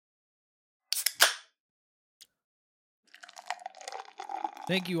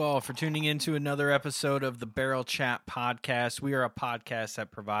Thank you all for tuning in to another episode of the Barrel Chat Podcast. We are a podcast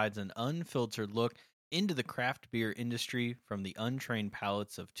that provides an unfiltered look into the craft beer industry from the untrained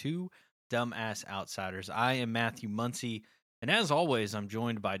palates of two dumbass outsiders. I am Matthew Muncie, and as always, I'm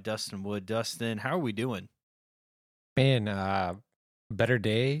joined by Dustin Wood. Dustin, how are we doing? Man, better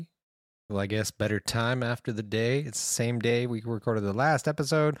day. Well, I guess better time after the day. It's the same day we recorded the last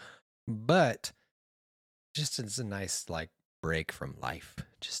episode, but just it's a nice break from life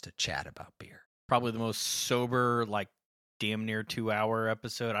just to chat about beer. Probably the most sober, damn near 2-hour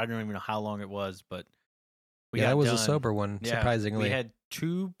episode. I don't even know how long it was, but that was done. A sober one, surprisingly. We had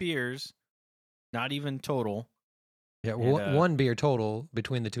 2 beers, not even total. Yeah, one beer total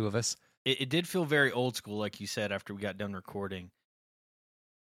between the two of us. It did feel very old school, like you said, after we got done recording.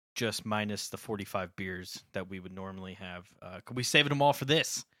 Just minus the 45 beers that we would normally have. Could we save them all for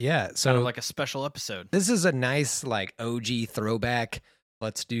this? Yeah, so kind of like a special episode. This is a nice OG throwback.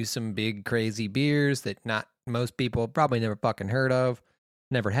 Let's do some big crazy beers that not most people probably never fucking heard of,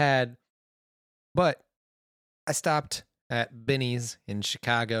 never had. But I stopped at Benny's in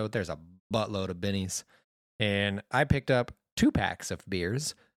Chicago. There's a buttload of Benny's. And I picked up 2 packs of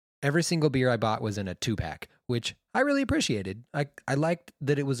beers. Every single beer I bought was in a 2-pack, which I really appreciated. I liked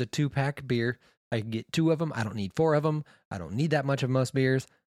that it was a 2-pack beer. I could get 2 of them. I don't need 4 of them. I don't need that much of most beers.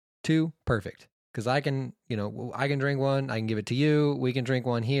 2, perfect. Because I can drink one. I can give it to you. We can drink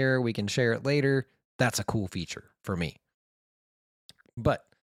one here. We can share it later. That's a cool feature for me. But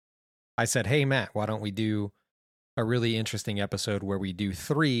I said, hey, Matt, why don't we do a really interesting episode where we do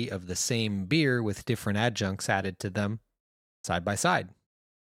 3 of the same beer with different adjuncts added to them side by side.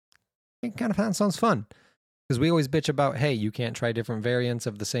 It kind of sounds fun because we always bitch about, hey, you can't try different variants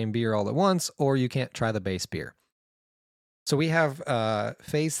of the same beer all at once, or you can't try the base beer. So we have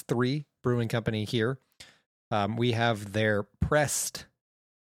Phase 3 Brewing Company here. We have their pressed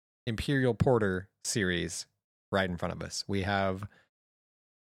Imperial Porter series right in front of us. We have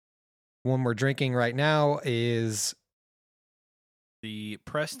one we're drinking right now is the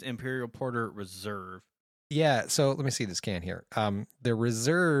pressed Imperial Porter Reserve. Yeah, so let me see this can here. The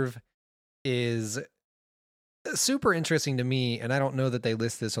Reserve is super interesting to me, and I don't know that they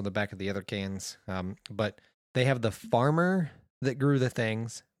list this on the back of the other cans, but they have the farmer that grew the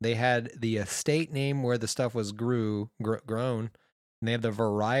things. They had the estate name where the stuff was grown, and they have the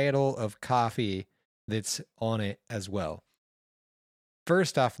varietal of coffee that's on it as well.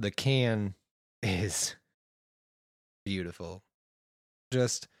 First off, the can is beautiful.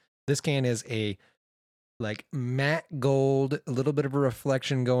 Just, this can is a matte gold, a little bit of a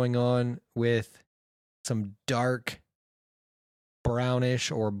reflection going on with some dark brownish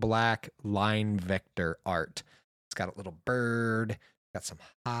or black line vector art. It's got a little bird, got some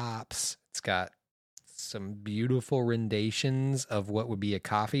hops, it's got some beautiful renditions of what would be a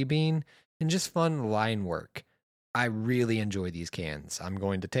coffee bean, and just fun line work. I really enjoy these cans. I'm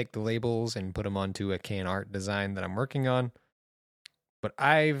going to take the labels and put them onto a can art design that I'm working on. But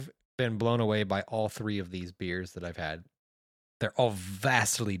I've been blown away by all 3 of these beers that I've had. They're all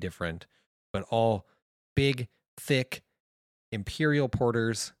vastly different, but all big, thick Imperial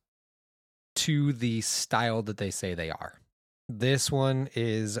Porters to the style that they say they are. This one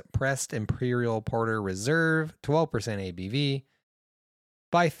is Pressed Imperial Porter Reserve, 12% ABV,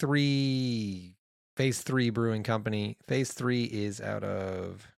 by Phase 3 Brewing Company. Phase 3 is out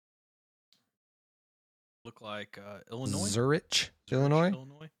of Look like Illinois? Zurich, Illinois.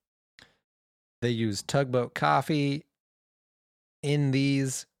 They use Tugboat coffee in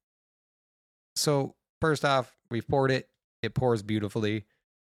these. So first off, we've poured it. It pours beautifully.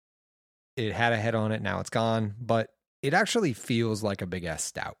 It had a head on it. Now it's gone. But it actually feels like a big-ass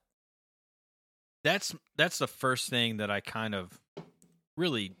stout. That's the first thing that I kind of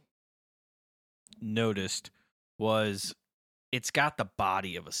really noticed was it's got the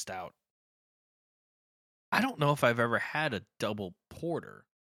body of a stout. I don't know if I've ever had a double porter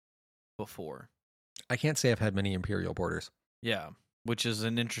before. I can't say I've had many Imperial Porters. Yeah, which is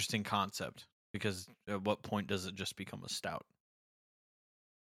an interesting concept because at what point does it just become a stout?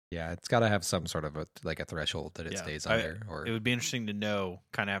 Yeah, it's got to have some sort of a threshold that it stays under. Or it would be interesting to know,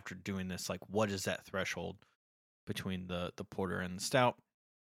 kind of after doing this, what is that threshold between the porter and the stout?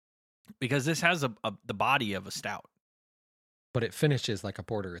 Because this has the body of a stout, but it finishes like a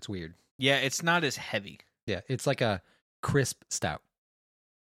porter. It's weird. Yeah, it's not as heavy. Yeah, it's like a crisp stout.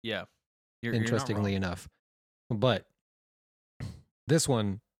 Yeah, interestingly enough, but this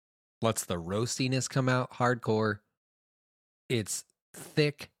one lets the roastiness come out hardcore. It's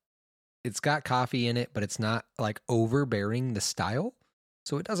thick. It's got coffee in it, but it's not overbearing the style.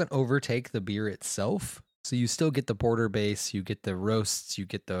 So it doesn't overtake the beer itself. So you still get the porter base, you get the roasts, you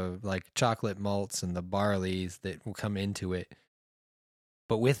get the like chocolate malts and the barleys that will come into it.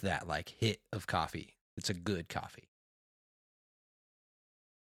 But with that like hit of coffee, it's a good coffee.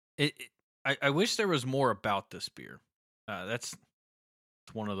 I wish there was more about this beer. That's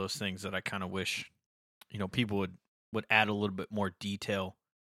one of those things that I kind of wish, people would add a little bit more detail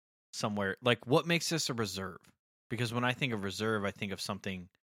somewhere. Like, what makes this a reserve? Because when I think of reserve, I think of something.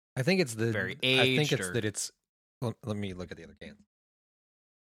 I think it's very aged. I think it's that it's. Let me look at the other can.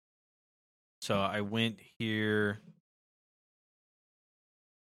 So I went here,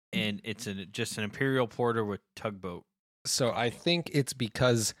 and it's just an Imperial Porter with tugboat. So I think it's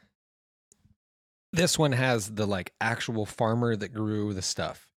because this one has the like actual farmer that grew the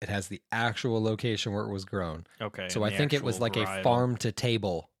stuff. It has the actual location where it was grown. Okay. So I think it was like a farm to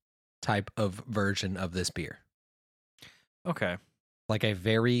table type of version of this beer. Okay. Like a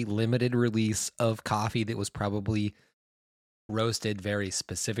very limited release of coffee that was probably roasted very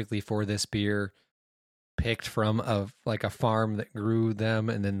specifically for this beer, picked from a farm that grew them,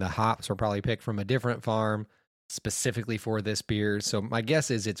 and then the hops were probably picked from a different farm specifically for this beer. So my guess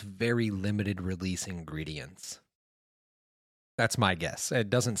is it's very limited release ingredients. That's my guess. It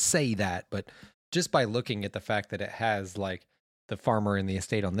doesn't say that, but just by looking at the fact that it has like the farmer in the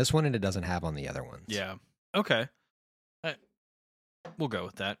estate on this one and it doesn't have on the other ones. Yeah. Okay. We'll go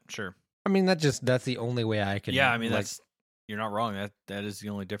with that. Sure. I mean, that's the only way I can. Yeah, I mean, you're not wrong. That is the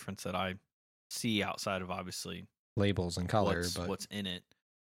only difference that I see outside of obviously labels and color, but but what's in it.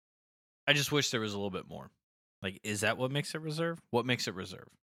 I just wish there was a little bit more. Like, is that what makes it reserve? What makes it reserve?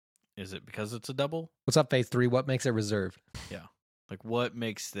 Is it because it's a double? What's up, Phase 3? What makes it reserve? Yeah. Like, what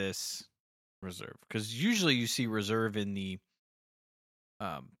makes this reserve? Because usually you see reserve in the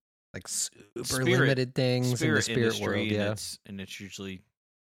like super limited things in the spirit industry, world, yeah. And it's usually,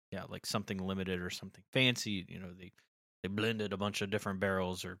 like something limited or something fancy. They blended a bunch of different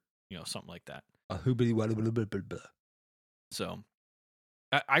barrels or something like that. So,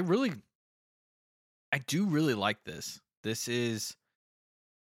 I do really like this. This is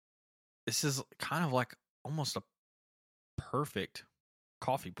kind of like almost a perfect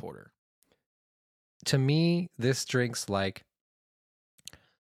coffee porter. To me, this drinks like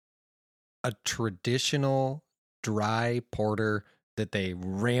a traditional dry porter that they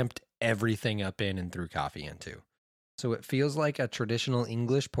ramped everything up in and threw coffee into. So it feels like a traditional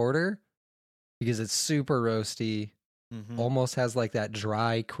English porter because it's super roasty, almost has like that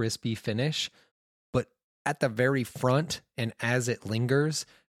dry, crispy finish. But at the very front and as it lingers,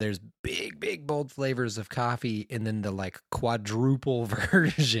 there's big, bold flavors of coffee and then the like quadruple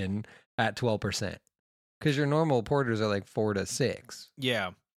version at 12%. Because your normal porters are like 4 to 6. Yeah.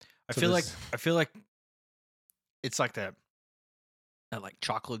 I feel like it's like that like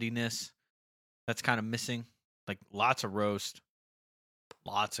chocolatiness that's kind of missing. Like lots of roast,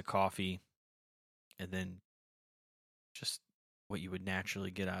 lots of coffee, and then just what you would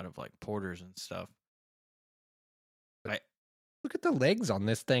naturally get out of like porters and stuff. Look at the legs on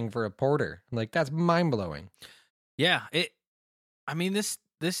this thing for a porter. Like that's mind blowing. Yeah, I mean this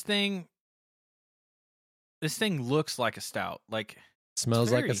thing looks like a stout. Like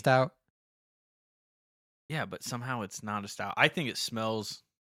smells like a stout. Yeah, but somehow it's not a stout. I think it smells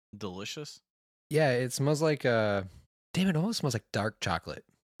delicious. Yeah, it smells like damn, it almost smells like dark chocolate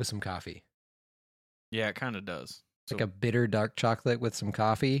with some coffee. Yeah, it kind of does. Like a bitter dark chocolate with some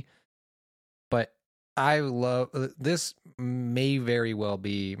coffee. But I love this. May very well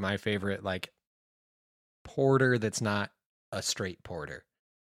be my favorite like porter that's not a straight porter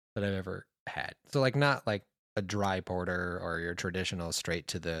that I've ever had. So like not like a dry porter or your traditional straight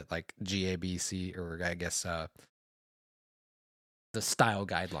to the like GABC or I guess the style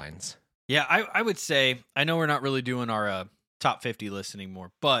guidelines. Yeah, I would say, I know we're not really doing our top 50 list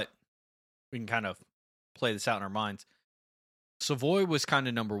anymore, but we can kind of play this out in our minds. Savoy was kind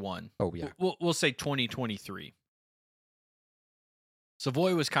of number one. Oh, yeah. We'll say 2023.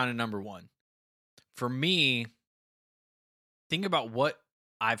 Savoy was kind of number one. For me, think about what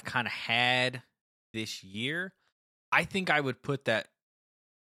I've kind of had this year. I think I would put the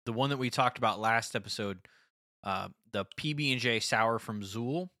one that we talked about last episode, the PB&J Sour from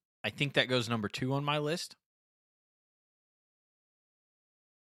Zool. I think that goes number 2 on my list.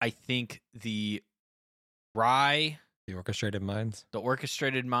 I think the rye, the orchestrated minds,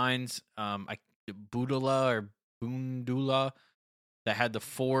 Budula or Bundula, that had the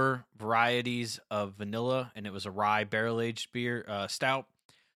 4 varieties of vanilla, and it was a rye barrel-aged beer stout.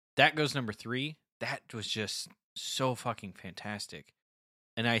 That goes number 3. That was just so fucking fantastic.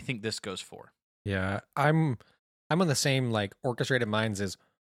 And I think this goes 4. Yeah, I'm on the same, like, orchestrated minds is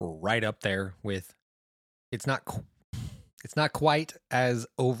right up there with It's not quite as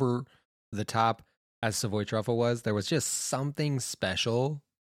over the top as Savoy Truffle was. There was just something special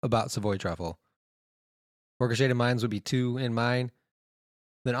about Savoy Truffle. Orchestrated Minds would be 2 in mine.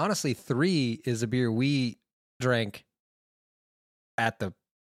 Then honestly, 3 is a beer we drank at the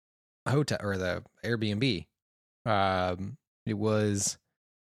hotel or the Airbnb. It was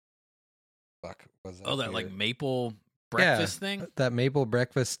that beer? Like maple breakfast thing? That maple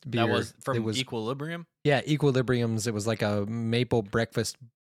breakfast beer. That was from Equilibrium? Yeah, Equilibrium's. It was like a maple breakfast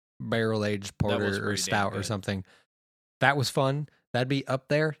barrel-aged porter or stout or something. That was fun. That'd be up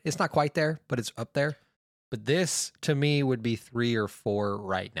there. It's not quite there, but it's up there. But this, to me, would be 3 or 4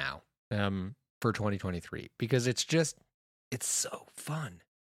 right now for 2023 because it's so fun.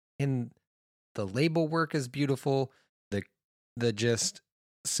 And the label work is beautiful. The just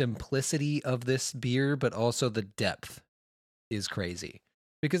simplicity of this beer, but also the depth is crazy.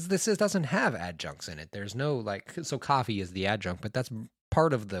 Because this doesn't have adjuncts in it. There's no so coffee is the adjunct, but that's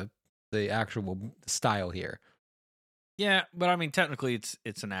part of the actual style here. Yeah, but I mean, technically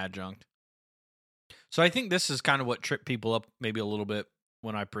it's an adjunct. So I think this is kind of what tripped people up maybe a little bit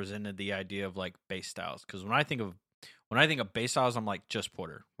when I presented the idea of like base styles. Because when I think of base styles, I'm like just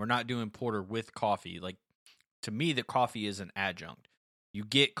porter. We're not doing porter with coffee. Like to me, the coffee is an adjunct. You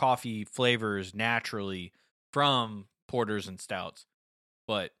get coffee flavors naturally from porters and stouts,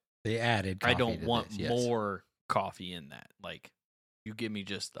 but they added coffee I don't want this, yes. more coffee in that. Like you give me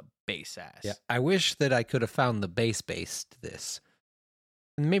just the base ass. Yeah, I wish that I could have found the base to this.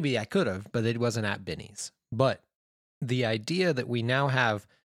 Maybe I could have, but it wasn't at Benny's. But the idea that we now have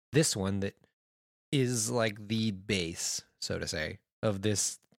this one that is like the base, so to say, of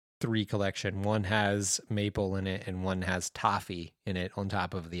this 3 collection. One has maple in it and one has toffee in it on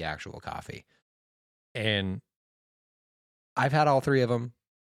top of the actual coffee. And I've had all 3 of them.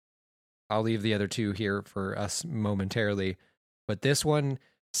 I'll leave the other 2 here for us momentarily. But this one,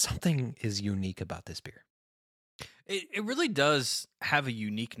 something is unique about this beer. It really does have a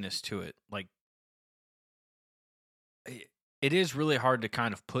uniqueness to it. Like, it is really hard to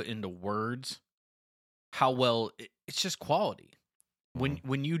kind of put into words how well it's just quality.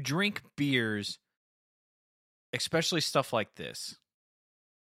 When you drink beers, especially stuff like this,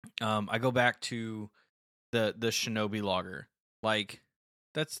 I go back to the Shinobi lager. Like,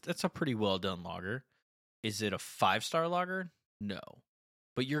 that's a pretty well done lager. Is it a 5-star lager? No,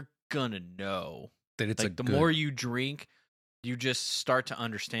 but you're gonna know that it's like the more you drink, you just start to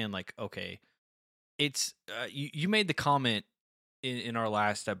understand. Like, okay, it's you made the comment in our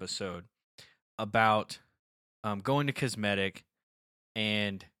last episode about going to cosmetic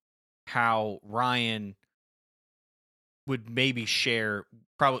and how Ryan would maybe share.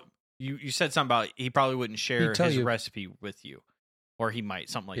 Probably you said something about he probably wouldn't share his recipe with you, or he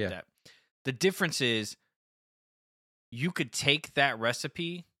might, something like that. The difference is you could take that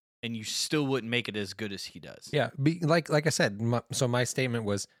recipe and you still wouldn't make it as good as he does. Yeah, like I said, my statement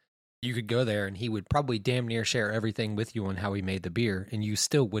was you could go there and he would probably damn near share everything with you on how he made the beer, and you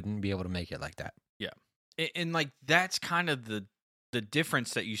still wouldn't be able to make it like that. Yeah, and like that's kind of the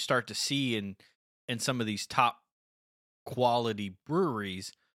difference that you start to see in some of these top quality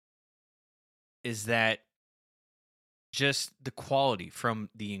breweries is that just the quality from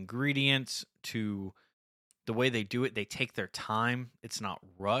the ingredients to the way they do it, they take their time. It's not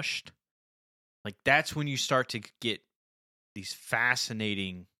rushed. Like that's when you start to get these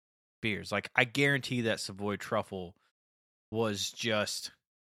fascinating beers. Like I guarantee that Savoy Truffle was just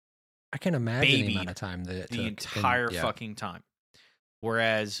I can imagine the amount of time that it took. The entire fucking time.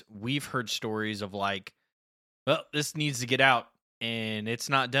 Whereas we've heard stories of like, well, this needs to get out and it's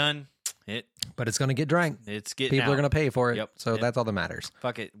not done. But it's going to get drank. It's getting People out. are going to pay for it. Yep. So that's all that matters.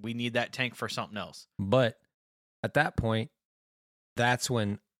 Fuck it. We need that tank for something else. But at that point, that's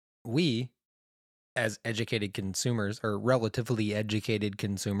when we, as educated consumers or relatively educated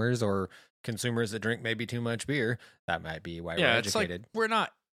consumers or consumers that drink maybe too much beer, that might be why we're educated. Like we're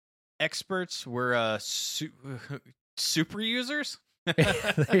not experts. We're super users.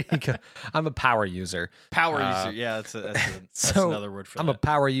 There you go. I'm a power user. Power user. Yeah, that's another word for that. I'm a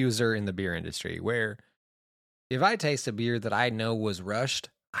power user in the beer industry where if I taste a beer that I know was rushed,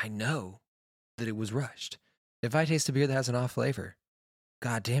 I know that it was rushed. If I taste a beer that has an off flavor,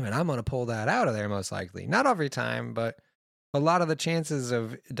 God damn it, I'm going to pull that out of there most likely. Not every time, but a lot of the chances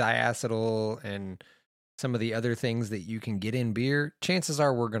of diacetyl and some of the other things that you can get in beer, chances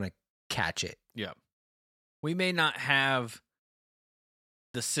are we're going to catch it. Yeah. We may not have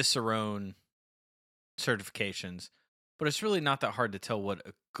the Cicerone certifications, but it's really not that hard to tell what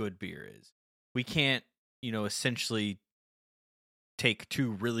a good beer is. We can't, essentially take two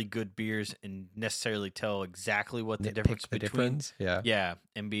really good beers and necessarily tell exactly what the difference between. Yeah,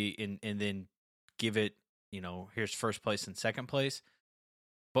 and then give it, here's first place and second place.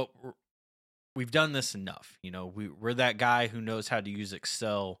 But we've done this enough. We're that guy who knows how to use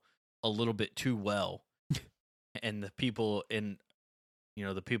Excel a little bit too well, and the people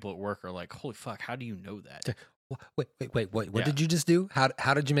the people at work are like, holy fuck, how do you know that? Wait, what did you just do?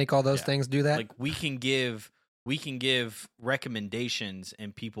 How did you make all those things do that? Like we can give recommendations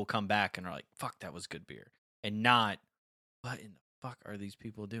and people come back and are like, fuck, that was good beer. And not, what in the fuck are these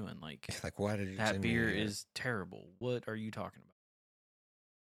people doing? Like why did you that beer is terrible. What are you talking about?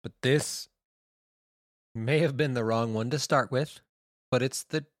 But this may have been the wrong one to start with, but it's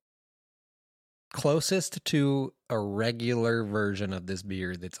the closest to a regular version of this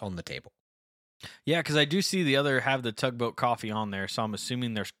beer that's on the table. Yeah, because I do see the other have the Tugboat coffee on there, so I'm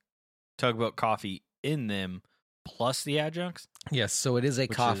assuming there's Tugboat coffee in them plus the adjuncts. Yes, so it is a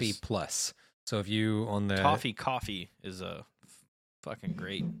coffee plus. So if you on the coffee is a fucking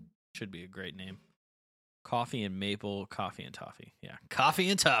great, should be a great name. Coffee and maple, coffee and toffee. Yeah, coffee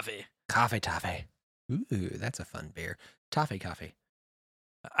and toffee. Coffee toffee. Ooh, that's a fun beer. Toffee coffee.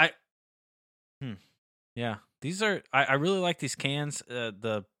 Yeah, these are. I really like these cans.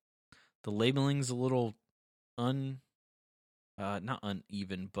 The labeling's a little not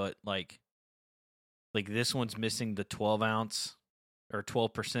uneven, but like this one's missing the 12 ounce or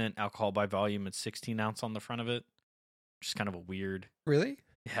 12% alcohol by volume and 16 ounce on the front of it. Just kind of a weird. Really?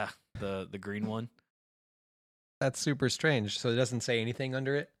 Yeah, the green one. That's super strange. So it doesn't say anything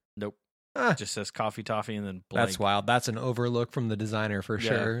under it? Nope. It just says coffee toffee and then blank. That's wild. That's an overlook from the designer for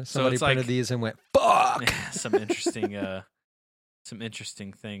sure. Somebody so printed these and went, fuck! some interesting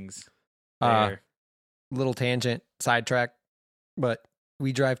things there. Little tangent, sidetrack, but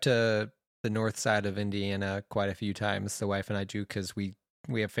we drive to the north side of Indiana quite a few times, the wife and I do, because we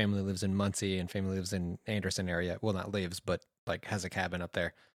have family that lives in Muncie and family lives in Anderson area. Well, not lives, but like has a cabin up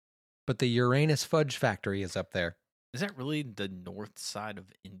there. But the Uranus Fudge Factory is up there. Is that really the north side of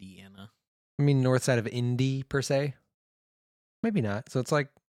Indiana? I mean, north side of Indy, per se? Maybe not. So it's like,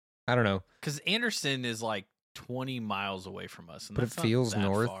 I don't know. Because Anderson is like 20 miles away from us. And but it feels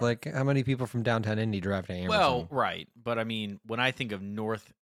north. Far. Like, how many people from downtown Indy drive to Anderson? Well, right. But I mean, when I think of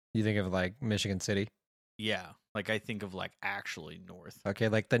north... You think of like Michigan City? Yeah. Like I think of like actually north. Okay,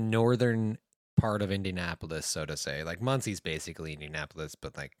 like the northern part of Indianapolis, so to say. Like Muncie's basically Indianapolis,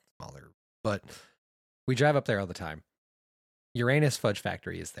 but like smaller. But we drive up there all the time. Uranus Fudge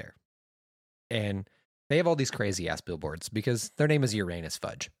Factory is there. And they have all these crazy ass billboards because their name is Uranus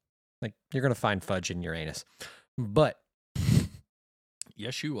Fudge. Like, you're going to find fudge in Uranus. But.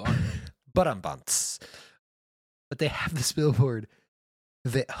 Yes, you are. But they have this billboard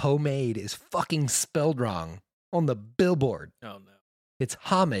that homemade is fucking spelled wrong on the billboard. Oh, no. It's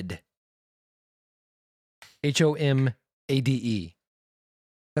Hamid. Homade.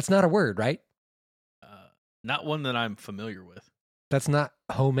 That's not a word, right? Not one that I'm familiar with. That's not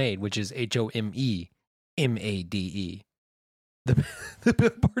homemade, which is Homemade. The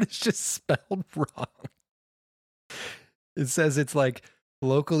billboard is just spelled wrong. It says it's like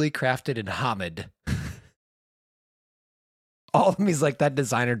locally crafted in Hamid. All of me's like that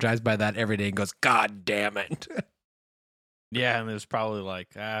designer drives by that every day and goes, God damn it. Yeah, and there's probably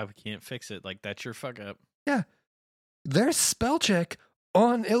like, we can't fix it. Like, that's your fuck up. Yeah. There's spell check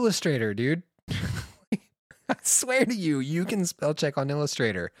on Illustrator, dude. I swear to you, you can spell check on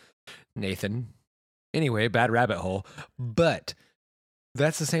Illustrator, Nathan. Anyway, bad rabbit hole. But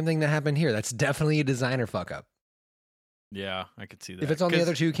that's the same thing that happened here. That's definitely a designer fuck up. Yeah, I could see that. If it's on the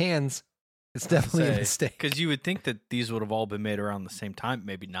other two cans, it's definitely a mistake. Because you would think that these would have all been made around the same time.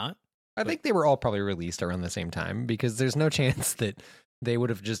 Maybe not. I think they were all probably released around the same time because there's no chance that they would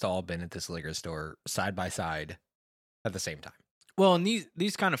have just all been at this liquor store side by side at the same time. Well, and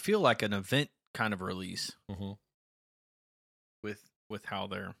these kind of feel like an event kind of release with how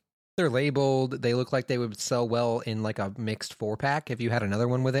they're labeled. They look like they would sell well in like a mixed 4-pack if you had another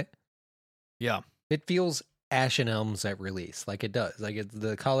one with it. Yeah. It feels Ash and Elms at release, like it does. Like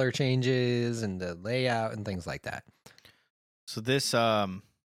the color changes and the layout and things like that. So this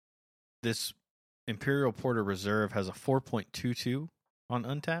Imperial Porter Reserve has a 4.22 on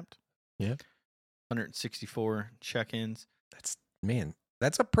Untapped. Yeah. 164 check-ins.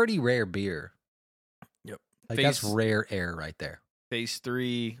 That's a pretty rare beer. Yep. Like that's rare air right there. Phase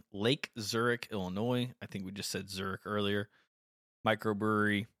 3, Lake Zurich, Illinois. I think we just said Zurich earlier.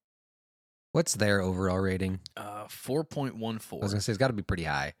 Microbrewery. What's their overall rating? 4.14. I was going to say, it's got to be pretty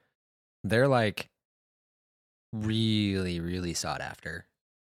high. They're like really, really sought after.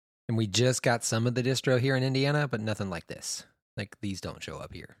 And we just got some of the distro here in Indiana, but nothing like this. Like these don't show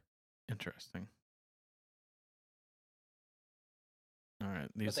up here. Interesting. All right,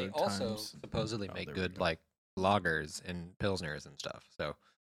 But these they are also times. supposedly Oh, make there we good go. like lagers and pilsners and stuff. So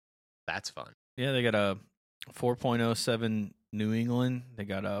that's fun. Yeah, they got a 4.07 New England. They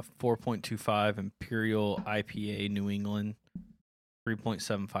got a 4.25 Imperial IPA New England.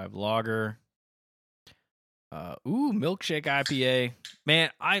 3.75 lager. Milkshake IPA.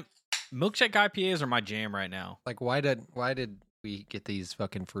 Man, milkshake IPAs are my jam right now. Like why did we get these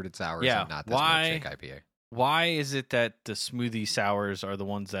fucking fruited sours Yeah, and not this why- milkshake IPA? Why is it that the smoothie sours are the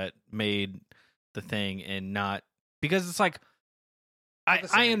ones that made the thing and not because it's like They're the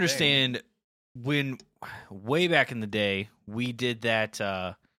I same understand when way back in the day we did that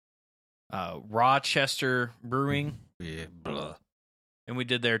Rochester Brewing Yeah, blah. and we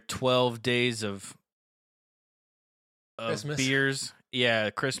did their 12 days of Christmas. beers. Yeah,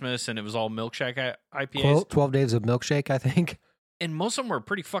 Christmas, and it was all milkshake IPAs. 12 days of milkshake, I think. And most of them were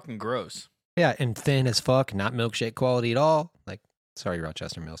pretty fucking gross. Yeah, and thin as fuck, not milkshake quality at all. Like, sorry,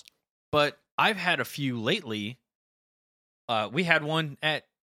 Rochester Mills. But I've had a few lately. We had one at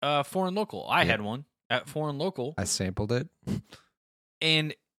Foreign Local. I had one at Foreign Local. I sampled it.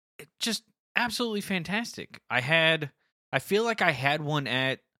 And it just absolutely fantastic. I feel like I had one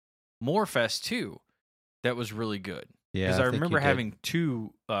at Moorfest too that was really good. Yeah, Because I think remember you did. having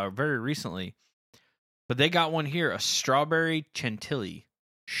two very recently. But they got one here, a strawberry chantilly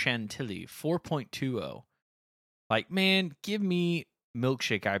 4.20. Like, man, give me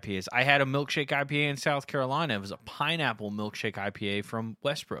milkshake IPAs. I had a milkshake IPA in South Carolina. It was a pineapple milkshake IPA from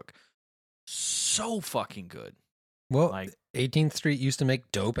Westbrook. So fucking good. Well, Like 18th Street used to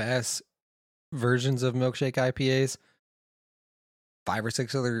make dope ass versions of milkshake IPAs. 5 or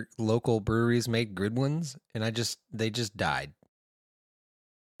 6 other local breweries made good ones, and they just died,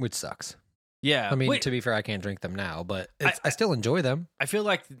 which sucks. yeah. I mean, wait, to be fair, I can't drink them now, but I- I still enjoy them. I feel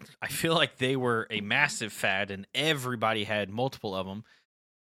like they were a massive fad, and everybody had multiple of them.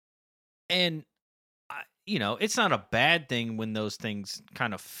 And it's not a bad thing when those things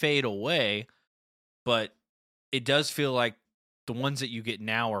kind of fade away, but it does feel like the ones that you get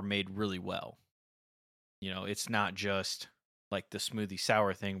now are made really well. It's not just like the smoothie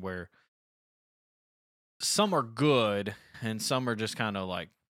sour thing where some are good and some are just kind of like,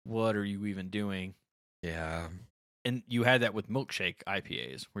 what are you even doing? Yeah. And you had that with milkshake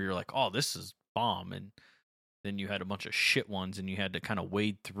IPAs where you're like, oh, this is bomb. And then you had a bunch of shit ones and you had to kind of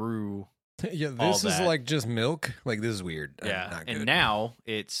wade through. Yeah, all this is that. like just milk. Like, this is weird. Yeah. Not And good. now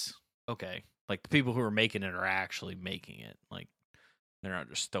it's okay. Like the people who are making it are actually making it. Like they're not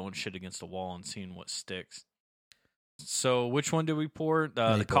just throwing shit against the wall and seeing what sticks. So which one did we pour?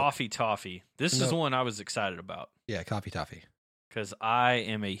 The Maple. coffee toffee. This is No. the one I was excited about Yeah, coffee toffee. because I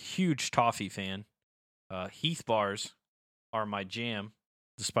am a huge toffee fan. Heath bars are my jam,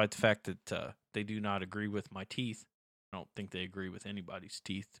 despite the fact that they do not agree with my teeth. I don't think they agree with anybody's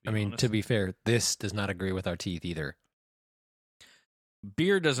teeth. To be honest. To be fair, this does not agree with our teeth either.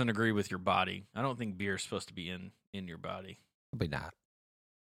 Beer doesn't agree with your body. I don't think beer is supposed to be in your body. Probably not.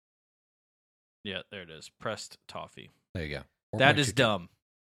 Yeah, there it is. Pressed toffee. There you go. That is 4.22. dumb.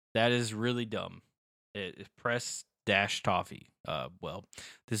 That is really dumb. It pressed dash toffee. Well,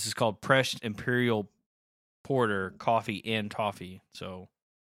 this is called pressed Imperial Porter coffee and toffee. So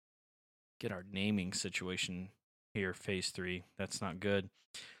get our naming situation here. Phase 3. That's not good.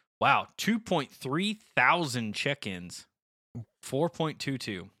 Wow, 2.3 thousand check-ins.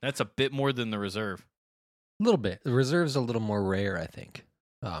 4.22. That's a bit more than the reserve. A little bit. The reserve's a little more rare, I think.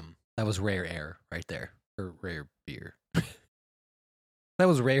 That was rare air right there. Or rare beer. That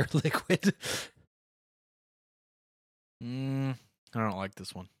was rare liquid. I don't like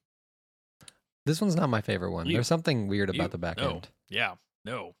this one. This one's not my favorite one. Ew. There's something weird about Ew. the back No. end. Yeah,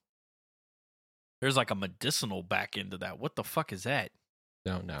 no. There's like a medicinal back end to that. What the fuck is that?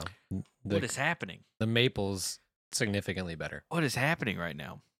 Don't know. What is happening? The maple's significantly better. What is happening right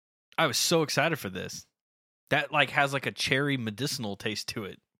now? I was so excited for this. That like has like a cherry medicinal taste to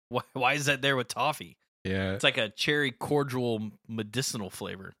it. Why is that there with toffee? Yeah. It's like a cherry cordial medicinal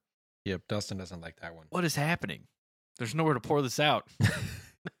flavor. Yep. Dustin doesn't like that one. What is happening? There's nowhere to pour this out.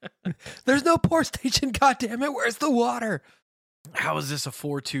 There's no pour station. God damn it! Where's the water? How is this a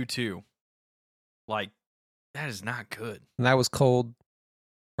 4.22? Like that is not good. And that was cold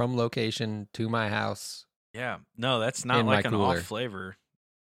from location to my house. Yeah. No, that's not In my like an cooler. off flavor.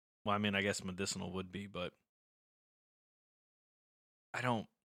 Well, I mean, I guess medicinal would be, but I don't.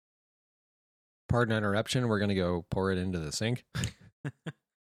 Pardon interruption. We're gonna go pour it into the sink.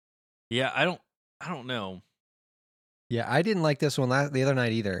 Yeah, I don't know. Yeah, I didn't like this one the other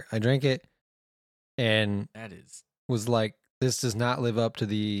night either. I drank it and That is was like, This does not live up to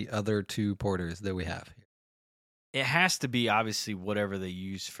the other two porters that we have. It has to be obviously whatever they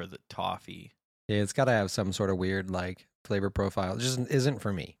use for the toffee. Yeah, it's got to have some sort of weird like flavor profile. It just isn't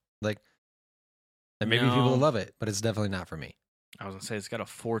for me. Like, there may be people who love it, but it's definitely not for me. I was gonna say it's got a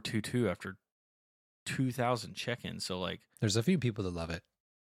 4.22 after 2,000 check-ins. So like, there's a few people that love it.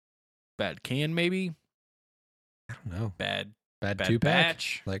 Bad can maybe. I don't know. Bad 2-pack?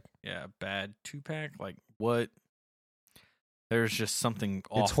 batch. Like, yeah, bad 2-pack. Like what? There's just something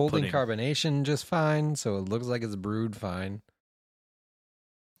off. It's holding carbonation just fine, so it looks like it's brewed fine.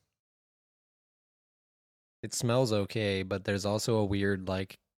 It smells okay, but there's also a weird,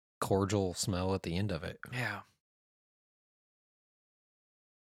 like, cordial smell at the end of it. Yeah.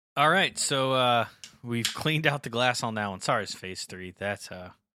 All right, so we've cleaned out the glass on that one. Sorry, it's phase 3. That's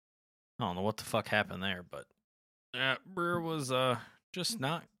I don't know what the fuck happened there, but that beer was just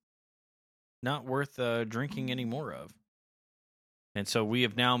not worth drinking any more of. And so we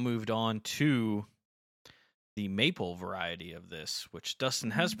have now moved on to the maple variety of this, which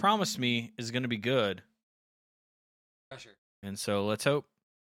Dustin has promised me is going to be good. Pressure. And so let's hope.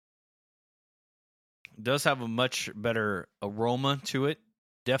 It does have a much better aroma to it.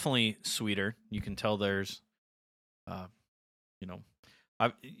 Definitely sweeter. You can tell there's, I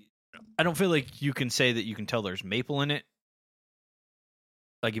don't feel like you can say that you can tell there's maple in it.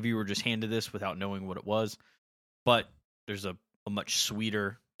 Like if you were just handed this without knowing what it was, but there's a much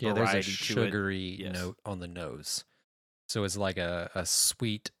sweeter variety there's a sugary to it. note on the nose. So it's like a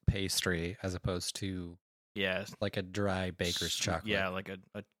sweet pastry as opposed to like a dry baker's chocolate. Yeah, like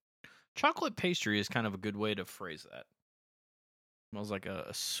a chocolate pastry is kind of a good way to phrase that. Smells like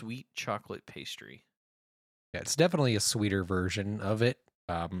a sweet chocolate pastry. Yeah, it's definitely a sweeter version of it.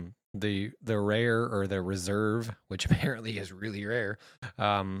 The rare or the reserve, which apparently is really rare,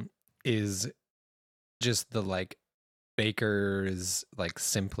 is just the like baker's like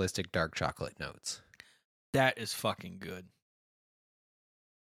simplistic dark chocolate notes. That is fucking good.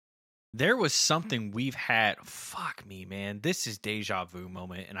 There was something we've had. Fuck me, man. This is deja vu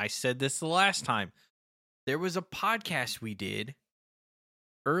moment. And I said this the last time. There was a podcast we did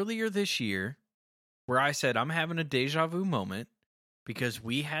earlier this year where I said I'm having a deja vu moment because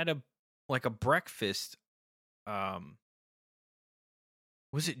we had a breakfast. Was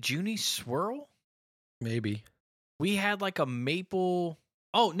it Junie Swirl? Maybe. We had like a maple.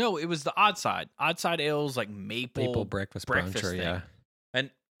 Oh no, it was the Odd Side. Odd Side Ale's like maple breakfast brunch, thing. yeah. And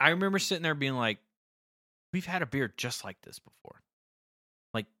I remember sitting there being like, we've had a beer just like this before.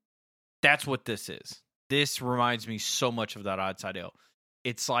 Like, that's what this is. This reminds me so much of that Odd Side Ale.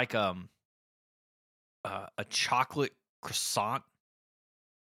 It's like a chocolate croissant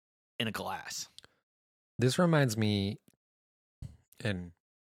in a glass. This reminds me, and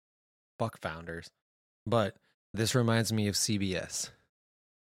fuck founders, but this reminds me of CBS.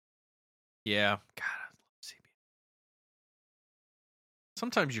 Yeah. God, I love CBS.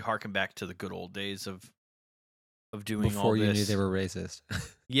 Sometimes you harken back to the good old days of doing before all this. You knew they were racist.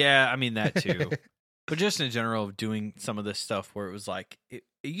 Yeah, I mean that too. But just in general, of doing some of this stuff where it was like, it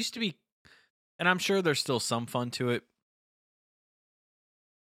used to be, and I'm sure there's still some fun to it,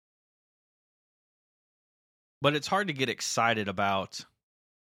 but it's hard to get excited about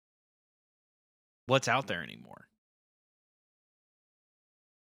what's out there anymore.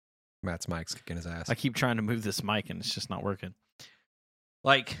 Matt's mic's kicking his ass. I keep trying to move this mic and it's just not working.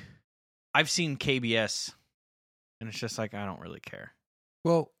 Like, I've seen KBS and it's just like, I don't really care.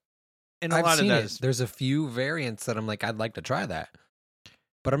 Well, and I've seen it. There's a few variants that I'm like, I'd like to try that,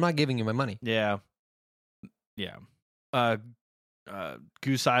 but I'm not giving you my money. Yeah. Yeah.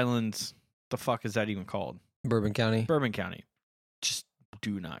 Goose Islands. The fuck is that even called? Bourbon County. Bourbon County. Just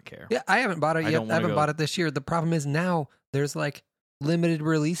do not care. Yeah, I haven't bought it yet. I haven't bought it this year. The problem is now there's like limited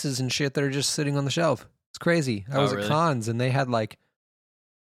releases and shit that are just sitting on the shelf. It's crazy. I was at cons and they had like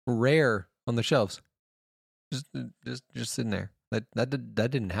rare on the shelves. Just sitting there. That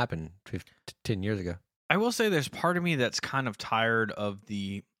didn't happen 10 years ago. I will say there's part of me that's kind of tired of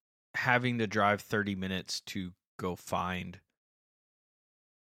the having to drive 30 minutes to go find,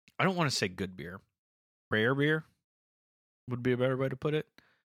 I don't want to say good beer. Rare beer would be a better way to put it.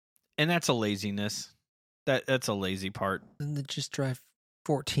 And that's a laziness. That's a lazy part. And then just drive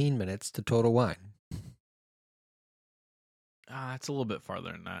 14 minutes to Total Wine. It's a little bit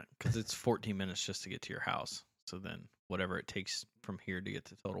farther than that because it's 14 minutes just to get to your house. So then whatever it takes from here to get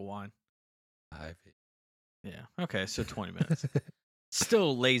to Total Wine. 5. Yeah. Okay. So 20 minutes.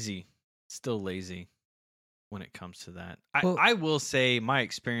 Still lazy when it comes to that. I will say my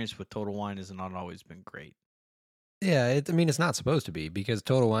experience with Total Wine has not always been great. Yeah. It's not supposed to be because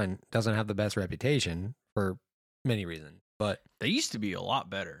Total Wine doesn't have the best reputation for many reasons. But they used to be a lot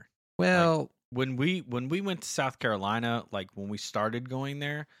better. Well, when we went to South Carolina, like when we started going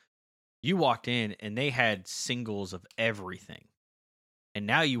there, you walked in and they had singles of everything. And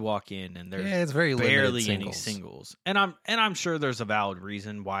now you walk in and there's it's very barely limited any singles. And I'm sure there's a valid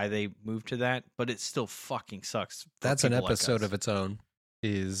reason why they moved to that, but it still fucking sucks. That's an episode of its own,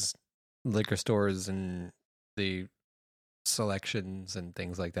 is liquor stores and the selections and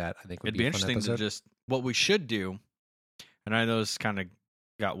things like that. I think would it'd be a fun interesting episode. to just what we should do. And I know this kind of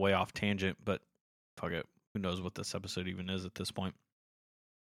got way off tangent, but fuck it. Who knows what this episode even is at this point?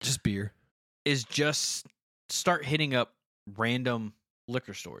 Just beer. Is just start hitting up random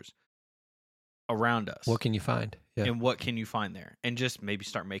liquor stores around us. What can you find? Yeah. And what can you find there? And just maybe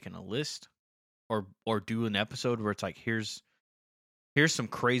start making a list or do an episode where it's like, here's some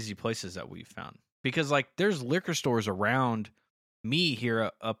crazy places that we've found. Because like there's liquor stores around me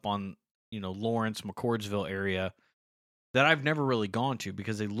here up on, Lawrence, McCordsville area that I've never really gone to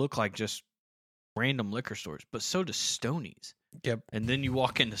because they look like just random liquor stores. But so does Stoney's. Yep. And then you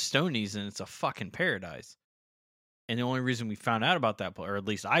walk into Stoney's and it's a fucking paradise. And the only reason we found out about that, or at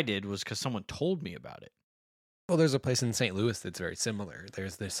least I did, was because someone told me about it. Well, there's a place in St. Louis that's very similar.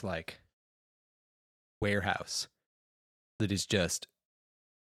 There's this like warehouse that is just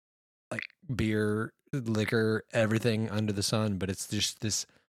like beer, liquor, everything under the sun, but it's just this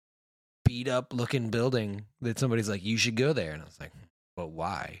beat up looking building that somebody's like, you should go there. And I was like, but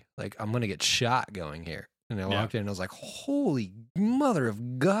why? Like, I'm going to get shot going here. And I walked in and I was like, holy mother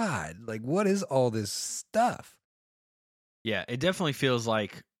of God. Like, what is all this stuff? Yeah, it definitely feels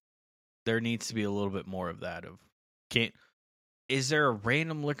like there needs to be a little bit more of that. Is there a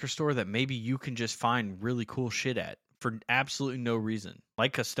random liquor store that maybe you can just find really cool shit at for absolutely no reason,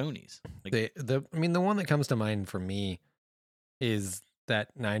 like Stoney's? Like, the one that comes to mind for me is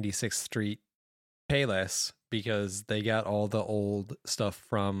that 96th Street Payless, because they got all the old stuff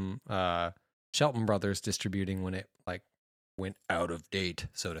from Shelton Brothers distributing when it like went out of date,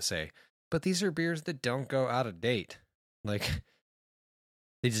 so to say. But these are beers that don't go out of date. Like,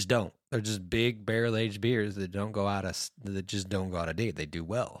 they just don't. They're just big barrel-aged beers that just don't go out of date. They do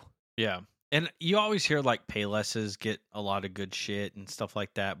well. Yeah. And you always hear like Paylesses get a lot of good shit and stuff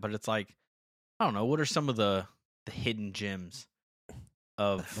like that, but it's like, I don't know, what are some of the hidden gems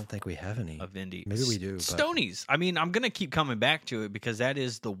of I don't think we have any. Of indie. Maybe we do. Stoney's. I mean, I'm going to keep coming back to it because that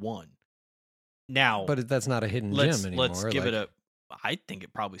is the one. Now, but that's not a hidden gem anymore. Let's give it I think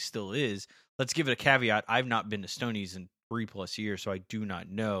it probably still is. Let's give it a caveat. I've not been to Stoney's in 3+ years, so I do not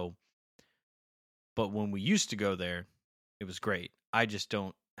know. But when we used to go there, it was great. I just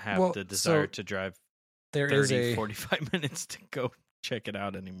don't have the desire to drive 45 minutes to go check it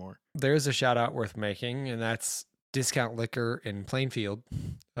out anymore. There is a shout out worth making, and that's Discount Liquor in Plainfield.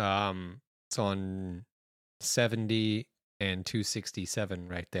 It's on 70 and 267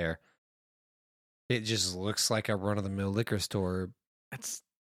 right there. It just looks like a run-of-the-mill liquor store.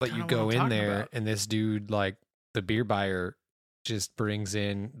 But you go in there, and this dude, like, the beer buyer, just brings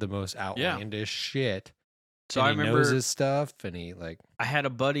in the most outlandish shit. So and I he remember knows his stuff, and he, like... I had a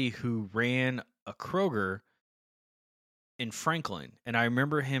buddy who ran a Kroger in Franklin, and I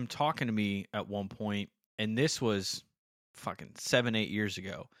remember him talking to me at one point, and this was fucking 7-8 years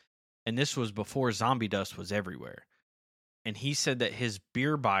ago, and this was before Zombie Dust was everywhere. And he said that his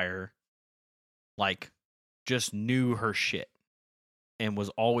beer buyer, like, just knew her shit and was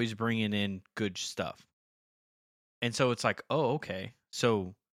always bringing in good stuff. And so it's like, oh, okay.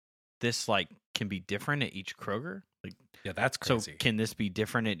 So this, like, can be different at each Kroger? Like, yeah, that's crazy. So can this be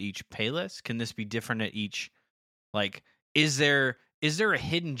different at each Payless? Can this be different at each, like, is there a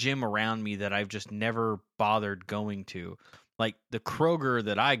hidden gem around me that I've just never bothered going to? Like, the Kroger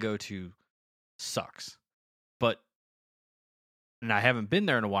that I go to sucks. And I haven't been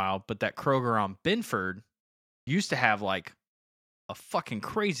there in a while, but that Kroger on Binford used to have, like, a fucking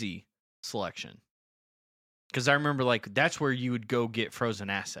crazy selection. Because I remember, like, that's where you would go get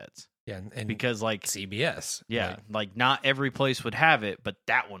frozen assets. Yeah, and because, like, CBS. Yeah, like not every place would have it, but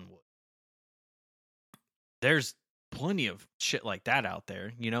that one would. There's plenty of shit like that out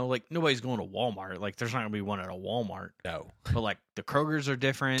there, you know? Like, nobody's going to Walmart. Like, there's not going to be one at a Walmart. No. But, like, the Krogers are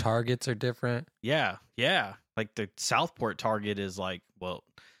different. Targets are different. Yeah. Like, the Southport Target is like, well,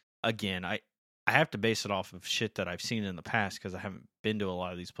 again, I have to base it off of shit that I've seen in the past because I haven't been to a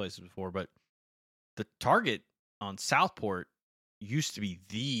lot of these places before, but the Target on Southport used to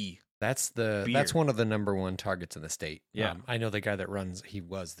be that's one of the number one Targets in the state. Yeah. I know the guy that he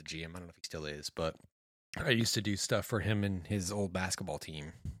was the GM. I don't know if he still is, but I used to do stuff for him and his old basketball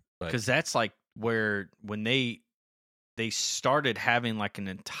team. Because that's like where when they started having like an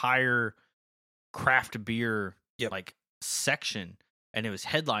entire craft beer like section, and it was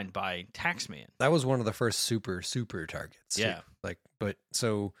headlined by Taxman. That was one of the first super targets. Yeah. Too. Like, but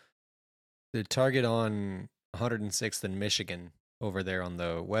so the Target on 106th in Michigan over there on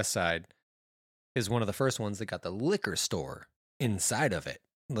the west side is one of the first ones that got the liquor store inside of it.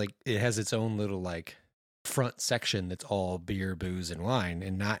 Like, it has its own little like front section that's all beer, booze, and wine,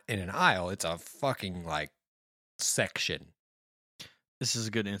 and not in an aisle. It's a fucking like section. This is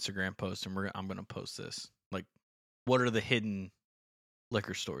a good Instagram post, and I'm going to post this. Like, what are the hidden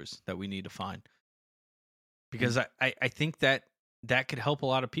liquor stores that we need to find? Because I think that could help a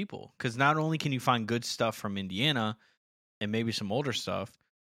lot of people. Because not only can you find good stuff from Indiana and maybe some older stuff,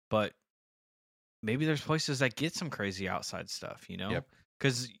 but maybe there's places that get some crazy outside stuff, you know?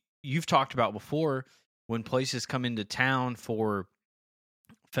 Because you've talked about before, when places come into town for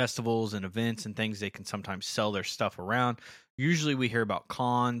festivals and events and things, they can sometimes sell their stuff around. Usually we hear about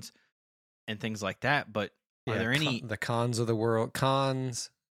cons and things like that, but are there any... The cons of the world,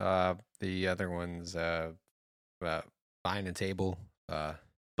 the other ones, Vine and Table. But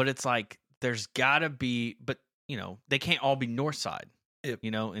it's like, there's gotta be, but you know, they can't all be north side. Yep.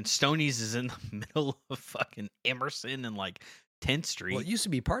 You know, and Stoney's is in the middle of fucking Emerson and like 10th Street. Well, it used to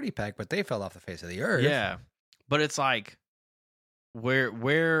be Party Pack, but they fell off the face of the earth. Yeah. But it's like, where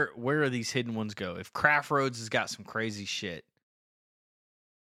are these hidden ones go? If Craft Roads has got some crazy shit,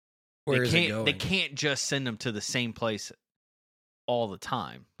 where is it going? They can't just send them to the same place all the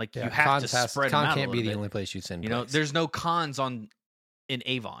time. Like, you have to spread them out. Con can't be the only place you send. You know, there's no cons in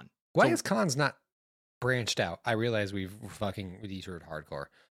Avon. Why is cons not branched out? I realize we've fucking detoured hardcore,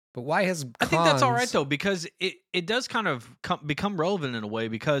 but why has cons... I think that's all right though, because it does kind of become relevant in a way,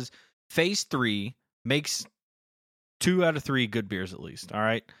 because Phase 3 makes 2 out of 3 good beers at least. All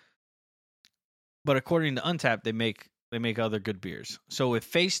right, but according to Untappd, they make other good beers. So if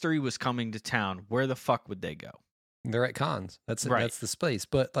Phase 3 was coming to town, where the fuck would they go? They're at cons. That's right. That's the space.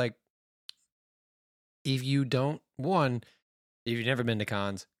 But like, if you've never been to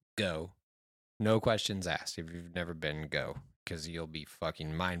cons, go. No questions asked. If you've never been, go, because you'll be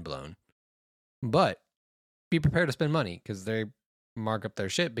fucking mind blown. But be prepared to spend money, because they mark up their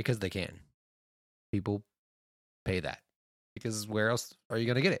shit because they can. People pay that, because where else are you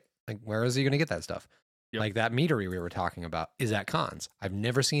going to get it? Like, where else are you going to get that stuff? Yep. Like that meadery we were talking about is at cons. I've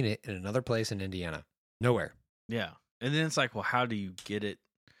never seen it in another place in Indiana. Nowhere. Yeah. And then it's like, well, how do you get it?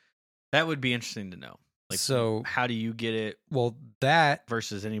 That would be interesting to know. Like, so how do you get it? Well, that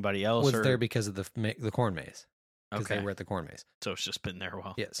versus anybody else was there because of the corn maze. Because okay. they were at the corn maze. So it's just been there a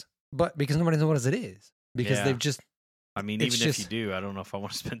while. Yes. But because nobody knows what it is. Because they've just... I mean, even if you do, I don't know if I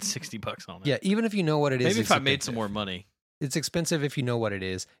want to spend $60 on it. Yeah, even if you know what it is. Maybe if I made some more money. It's expensive if you know what it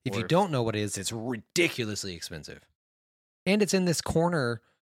is. If you don't know what it is, it's ridiculously expensive. And it's in this corner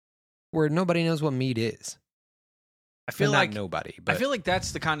where nobody knows what mead is. I feel like nobody. But I feel like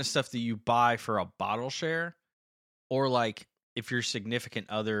that's the kind of stuff that you buy for a bottle share, or like if your significant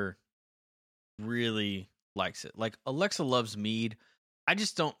other really likes it. Like, Alexa loves mead. I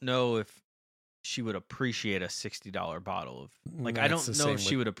just don't know if she would appreciate a $60 bottle of, like, I don't know if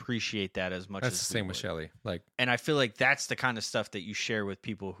she would appreciate that as much. That's the same with Shelly. Like, and I feel like that's the kind of stuff that you share with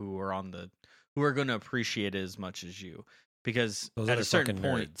people who are who are going to appreciate it as much as you, because those at a certain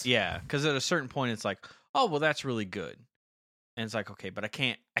point, nerds. because at a certain point it's like, oh, well, that's really good. And it's like, okay, but I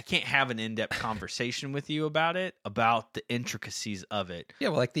can't have an in-depth conversation with you about the intricacies of it. Yeah,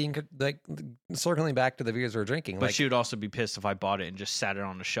 well, like circling back to the beers we're drinking. But she would also be pissed if I bought it and just sat it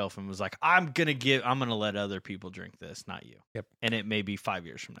on the shelf and was like, I'm gonna let other people drink this, not you. Yep. And it may be 5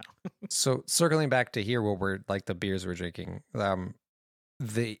 years from now. So circling back to here, what we're like the beers we're drinking,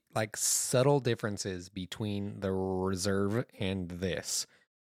 the like subtle differences between the Reserve and this.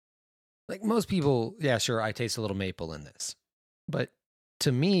 Like, most people, yeah, sure, I taste a little maple in this. But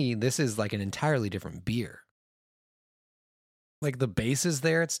to me, this is like an entirely different beer. Like, the base is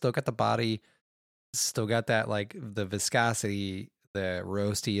there. It's still got the body. Still got that, like, the viscosity. The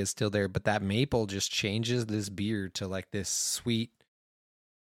roasty is still there. But that maple just changes this beer to, like, this sweet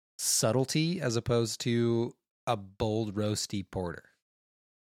subtlety as opposed to a bold, roasty porter.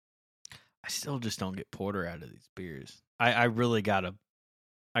 I still just don't get porter out of these beers. I really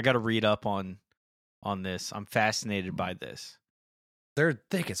I gotta read up on this. I'm fascinated by this. They're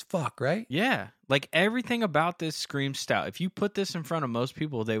thick as fuck, right? Yeah. Like, everything about this screams stout. If you put this in front of most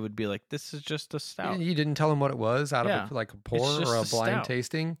people, they would be like, this is just a stout. You didn't tell them what it was out of like a pour or a blind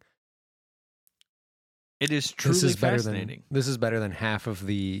tasting? It is truly fascinating. This is better than half of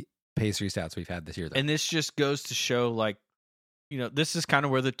the pastry stouts we've had this year, though. And this just goes to show, like, you know, this is kind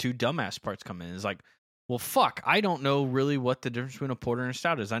of where the two dumbass parts come in. It's like, well, fuck, I don't know really what the difference between a porter and a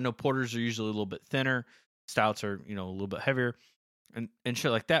stout is. I know porters are usually a little bit thinner. stouts are, a little bit heavier and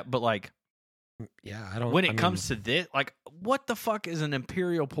shit like that. But like, Yeah, when it comes to this, like, what the fuck is an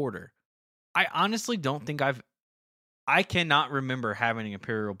Imperial Porter? I honestly don't think I cannot remember having an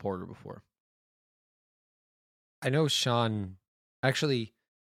Imperial Porter before. I know Sean, actually,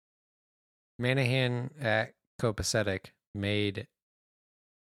 Manahan at Copacetic made,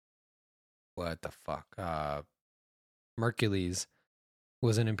 what the fuck? Mercules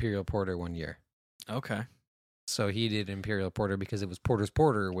was an Imperial Porter one year. Okay. So he did Imperial Porter because it was Porter's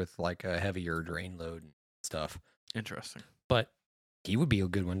Porter with like a heavier drain load and stuff. Interesting. But he would be a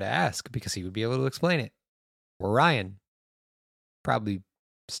good one to ask because he would be able to explain it. Or Ryan. Probably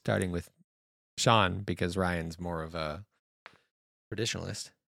starting with Sean because Ryan's more of a traditionalist.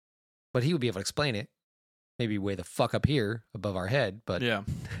 But he would be able to explain it. Maybe way the fuck up here above our head. But yeah,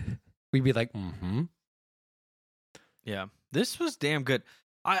 we'd be like, mm-hmm. Yeah. This was damn good.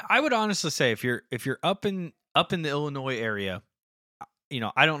 I would honestly say if you're up in the Illinois area,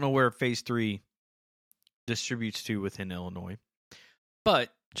 I don't know where Phase 3 distributes to within Illinois,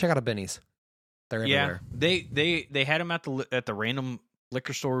 but check out a Benny's. They're everywhere. They had them at the random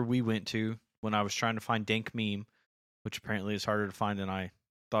liquor store we went to when I was trying to find Dank Meme, which apparently is harder to find than I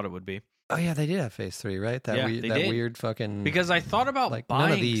thought it would be. Oh yeah, they did have Phase 3, right? That weird fucking. Because I thought about like buying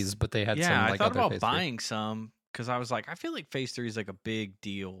none of these, but they had some. Yeah, like, I thought other about Phase buying some because I was like, I feel like Phase 3 is like a big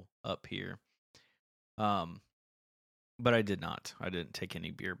deal up here. But I did not. I didn't take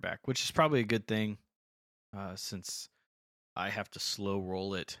any beer back, which is probably a good thing, since I have to slow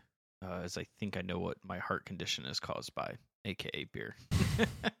roll it, as I think I know what my heart condition is caused by, aka beer.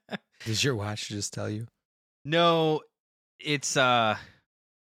 Does your watch just tell you? No, it's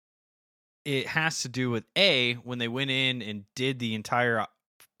it has to do with when they went in and did the entire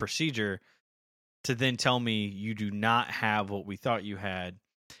procedure to then tell me you do not have what we thought you had.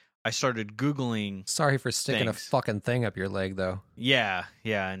 I started Googling. Sorry for sticking a fucking thing up your leg, though. Yeah,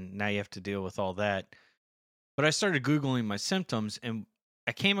 and now you have to deal with all that. But I started Googling my symptoms, and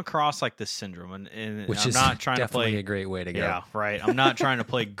I came across like this syndrome, and which I'm is not trying definitely to play a great way to go. Yeah, right. I'm not trying to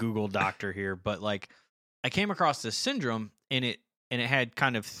play Google Doctor here, but like I came across this syndrome, and it had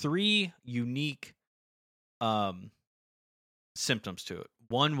kind of 3 unique symptoms to it.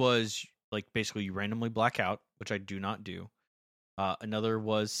 One was like basically you randomly black out, which I do not do. Another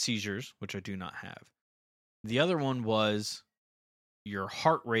was seizures, which I do not have. The other one was your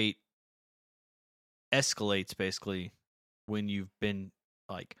heart rate escalates basically when you've been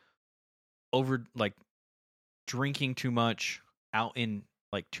like drinking too much, out in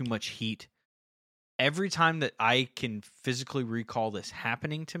like too much heat. Every time that I can physically recall this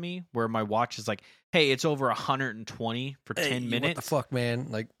happening to me, where my watch is like, hey, it's over 120 for 10 minutes. What the fuck, man?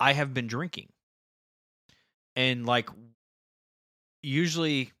 Like, I have been drinking. And like,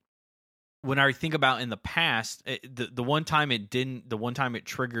 usually when I think about in the past, the one time it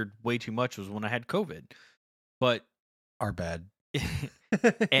triggered way too much was when I had COVID. But our bad.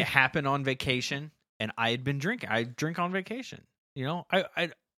 It happened on vacation, and I had been drinking. I drink on vacation.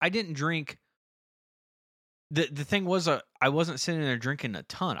 I didn't drink. The thing was, I wasn't sitting there drinking a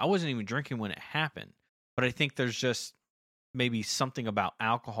ton. I wasn't even drinking when it happened. But I think there's just maybe something about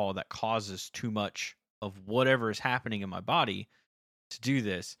alcohol that causes too much of whatever is happening in my body to do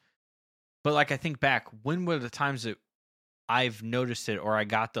this. But like I think back, when were the times that I've noticed it or I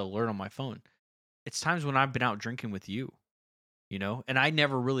got the alert on my phone? It's times when I've been out drinking with you, and I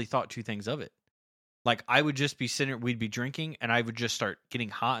never really thought two things of it. Like I would just be sitting, we'd be drinking, and I would just start getting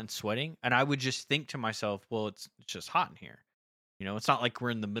hot and sweating, and I would just think to myself, well, it's just hot in here. It's not like we're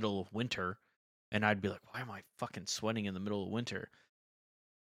in the middle of winter, and I'd be like, why am I fucking sweating in the middle of winter?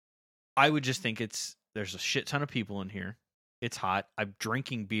 I would just think there's a shit ton of people in here. It's hot. I'm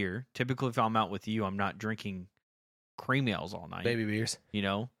drinking beer. Typically, if I'm out with you, I'm not drinking cream ales all night. Baby beers.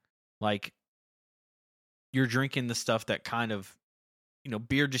 Like you're drinking the stuff that kind of,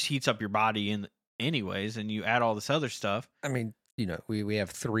 beer just heats up your body anyways, and you add all this other stuff. I mean, we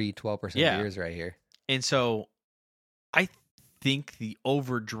have 12% beers right here. And so I think the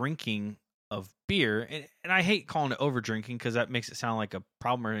over drinking of beer, and I hate calling it over drinking because that makes it sound like a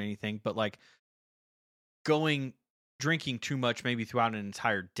problem or anything, but like drinking too much maybe throughout an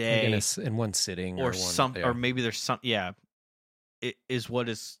entire day like in one sitting or something, or maybe there's some, it is what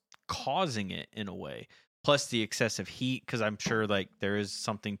is causing it in a way. Plus the excessive heat, because I'm sure like there is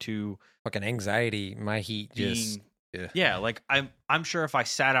something to fucking anxiety. My heat like I'm sure if I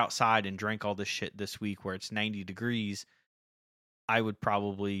sat outside and drank all this shit this week where it's 90 degrees, I would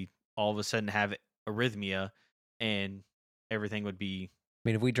probably all of a sudden have arrhythmia and everything would be. I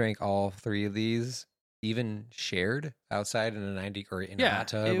mean, if we drank all 3 of these, even shared outside in a 90 or in a hot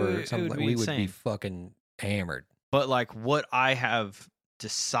tub or something, we would be fucking hammered. But like what I have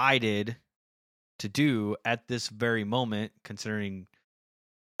decided to do at this very moment, considering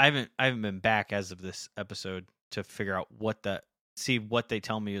I haven't been back as of this episode to figure out see what they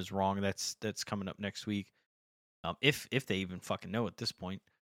tell me is wrong. That's coming up next week. If they even fucking know at this point.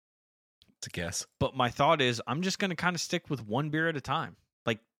 It's a guess. But my thought is I'm just going to kind of stick with one beer at a time.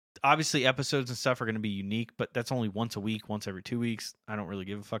 Like obviously episodes and stuff are going to be unique, but that's only once a week, once every 2 weeks. I don't really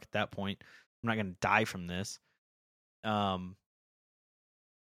give a fuck at that point. I'm not going to die from this.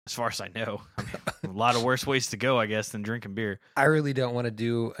 As far as I know, I mean, a lot of worse ways to go, I guess, than drinking beer. I really don't want to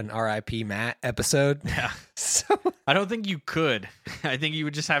do an RIP Matt episode. Yeah. So I don't think you could. I think you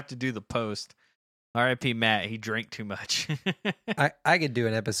would just have to do the post. RIP Matt, he drank too much. I could do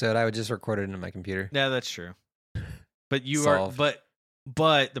an episode. I would just record it into my computer. Yeah, that's true. But you Solved. are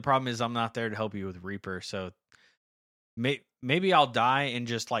but the problem is I'm not there to help you with Reaper, so maybe I'll die and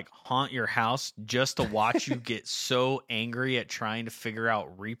just like haunt your house just to watch you get so angry at trying to figure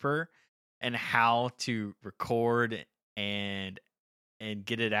out Reaper and how to record and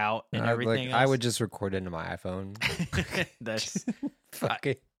get it out and everything. I would just record into my iPhone. That's fuck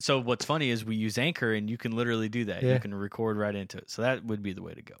it. So what's funny is we use Anchor and you can literally do that. Yeah. You can record right into it. So that would be the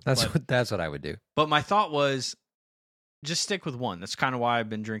way to go. That's what I would do. But my thought was just stick with one. That's kind of why I've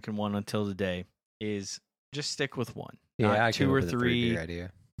been drinking one until today is just stick with one. Yeah, I 2 or 3 beer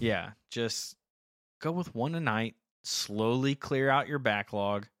idea. Yeah, just go with one a night, slowly clear out your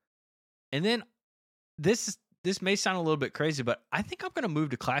backlog. And then this may sound a little bit crazy, but I think I'm going to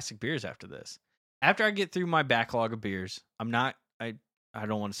move to classic beers after this. After I get through my backlog of beers, I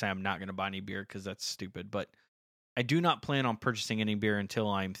don't want to say I'm not going to buy any beer because that's stupid, but I do not plan on purchasing any beer until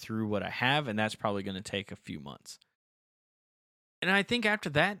I'm through what I have, and that's probably going to take a few months. And I think after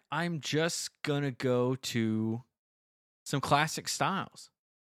that, I'm just going to go to some classic styles.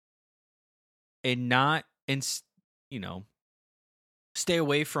 And stay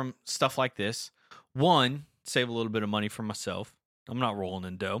away from stuff like this. One, save a little bit of money for myself. I'm not rolling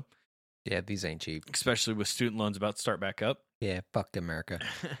in dough. Yeah, these ain't cheap. Especially with student loans about to start back up. Yeah, fuck America.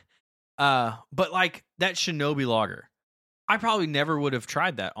 But like that Shinobi lager, I probably never would have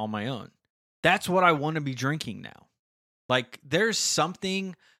tried that on my own. That's what I want to be drinking now. Like there was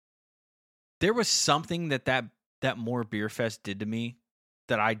something that More Beer Fest did to me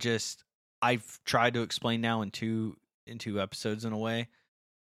that I've tried to explain now in two episodes in a way.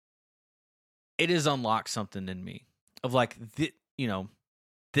 It has unlocked something in me of like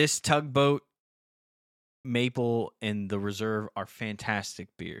this Tugboat, Maple, and the Reserve are fantastic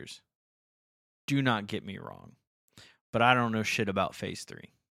beers. Do not get me wrong. But I don't know shit about Phase 3.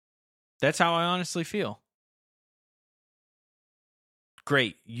 That's how I honestly feel.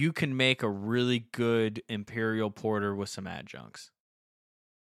 Great. You can make a really good Imperial Porter with some adjuncts.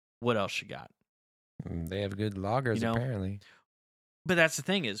 What else you got? They have good lagers, apparently. But that's the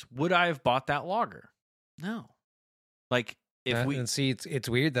thing is, would I have bought that lager? No. Like, and see, it's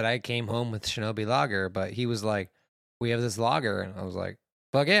weird that I came home with Shinobi Lager, but he was like, we have this lager. And I was like,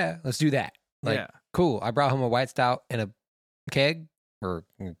 fuck yeah, let's do that. Like, yeah. Cool. I brought home a white stout and a keg, a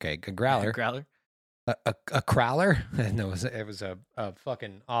growler. A growler? A crowler? No, it was a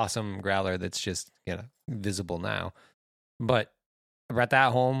fucking awesome growler that's just, visible now. But I brought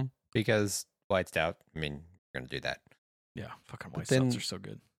that home because white stout, I mean, you're going to do that. Yeah, fucking white stouts are so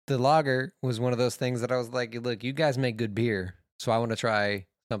good. The lager was one of those things that I was like, look, you guys make good beer, so I want to try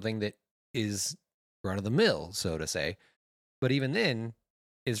something that is run-of-the-mill, so to say. But even then,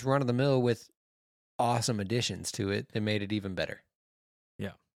 is run-of-the-mill with awesome additions to it that made it even better.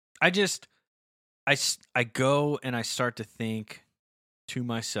 Yeah. I go and I start to think to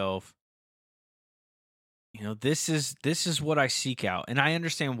myself, this is what I seek out, and I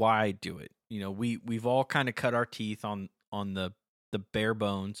understand why I do it. We've all kind of cut our teeth on the bare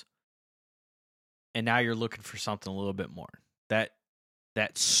bones, and now you're looking for something a little bit more.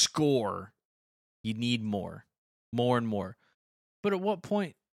 That score, you need more and more. But at what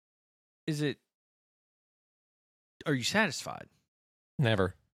point are you satisfied?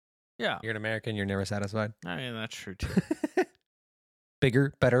 Never. Yeah. You're an American, you're never satisfied. I mean, that's true too.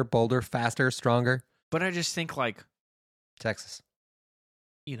 Bigger, better, bolder, faster, stronger. But I just think like Texas.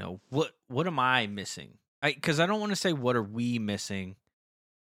 What am I missing? Because I don't want to say what are we missing,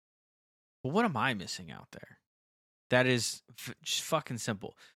 but what am I missing out there? That is just fucking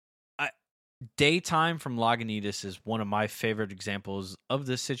simple. Daytime from Lagunitas is one of my favorite examples of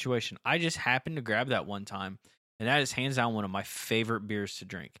this situation. I just happened to grab that one time, and that is hands down one of my favorite beers to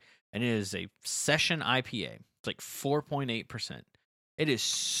drink. And it is a session IPA. It's like 4.8%. It is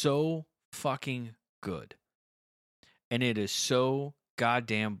so fucking good. And it is so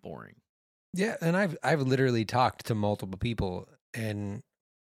goddamn boring. Yeah, and I've literally talked to multiple people and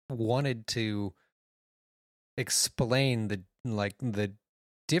wanted to explain the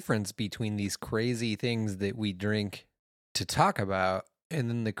difference between these crazy things that we drink to talk about and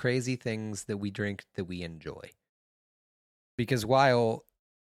then the crazy things that we drink that we enjoy. Because while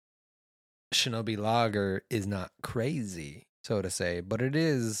Shinobi Lager is not crazy, so to say, but it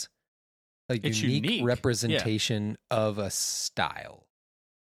is a It's unique unique. representation of a style.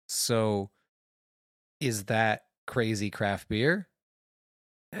 So is that crazy craft beer?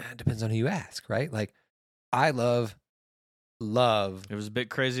 It depends on who you ask, right? Like I love It was a bit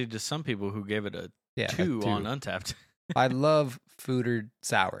crazy to some people who gave it a a 2 2. on Untapped. I love fooded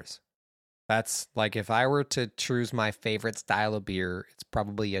sours. That's like if I were to choose my favorite style of beer, it's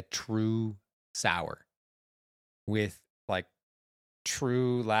probably a true sour with like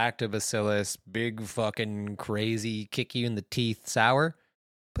true lactobacillus, big fucking crazy kick you in the teeth sour.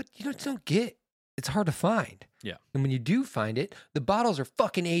 But you just don't get. It's hard to find. Yeah. And when you do find it, the bottles are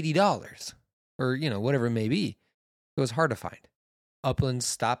fucking $80 or whatever it may be. So it's hard to find. Uplands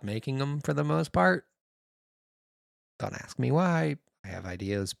stopped making them for the most part. Don't ask me why. I have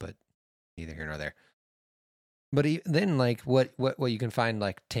ideas, but neither here nor there. But then, like, what you can find,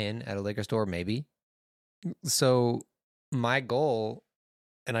 like 10 at a liquor store, maybe. So my goal,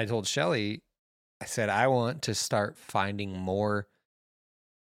 and I told Shelly, I said I want to start finding more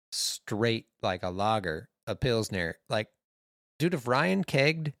straight, like a lager, a pilsner. Like, dude, if Ryan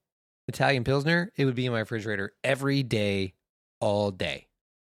kegged Italian pilsner, it would be in my refrigerator every day, all day.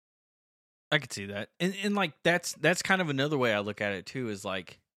 I could see that. And like that's kind of another way I look at it too, is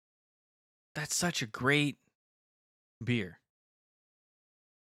like that's such a great beer.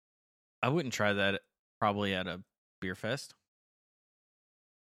 I wouldn't try that probably at a beer fest.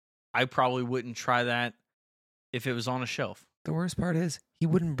 I probably wouldn't try that if it was on a shelf. The worst part is he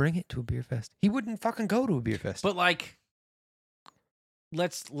wouldn't bring it to a beer fest. He wouldn't fucking go to a beer fest. But like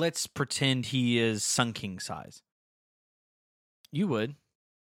let's pretend he is Sun King size. You would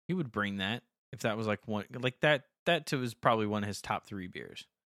bring that if that was like one like that too is probably one of his top 3 beers.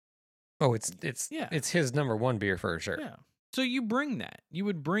 Oh, it's his number 1 beer for sure. Yeah. So you bring that. You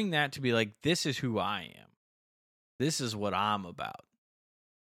would bring that to be like, this is who I am. This is what I'm about.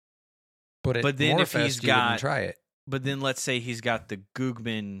 But then if he's got, try it. But then let's say he's got the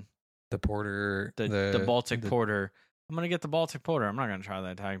Gugman, the porter, the Baltic porter. I'm gonna get the Baltic porter. I'm not gonna try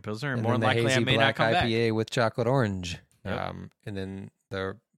that Italian pilsner. And more than likely, I may not come IPA back. with chocolate orange. Yep. And then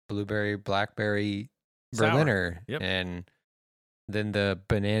the blueberry blackberry Berliner. Yep. And then the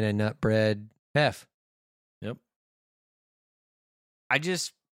banana nut bread F. Yep.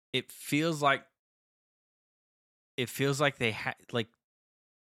 It feels like they like,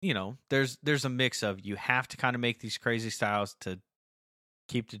 there's a mix of, you have to kind of make these crazy styles to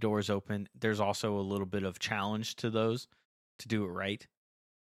keep the doors open. There's also a little bit of challenge to those to do it right.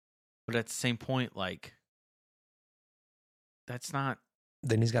 But at the same point, like, that's not.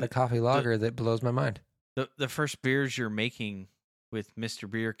 Then he's got a coffee lager that blows my mind. The first beers you're making with Mr.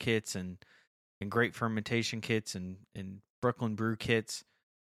 Beer kits and great fermentation kits and Brooklyn Brew kits,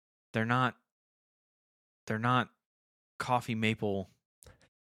 they're not coffee maple.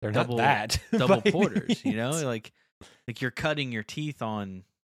 They're not that double porters, like you're cutting your teeth on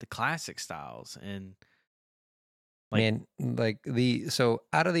the classic styles. And so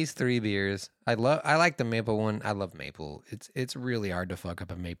out of these 3 beers, I like the maple one. I love maple. It's really hard to fuck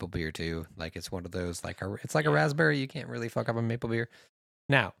up a maple beer too. Like it's one of those it's like a raspberry. You can't really fuck up a maple beer.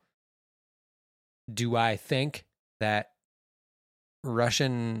 Now, do I think that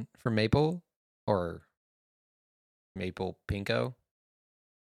Russian for maple or maple pinko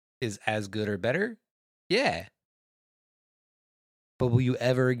is as good or better? Yeah. But will you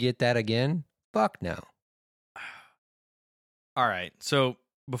ever get that again? Fuck no. All right. So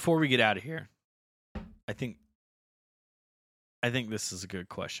before we get out of here, I think this is a good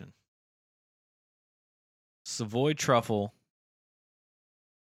question. Savoy truffle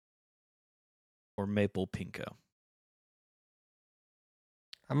or maple pinko?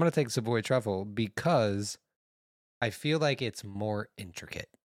 I'm going to take Savoy truffle because I feel like it's more intricate.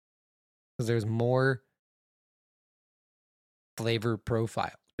 Because there's more flavor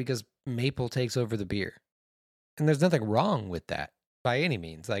profile. Because maple takes over the beer. And there's nothing wrong with that by any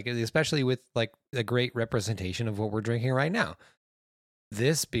means. Like, especially with like a great representation of what we're drinking right now.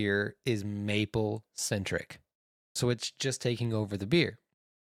 This beer is maple centric. So it's just taking over the beer.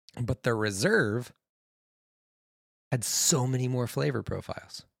 But the Reserve had so many more flavor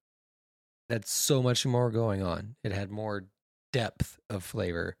profiles. It had so much more going on. It had more depth of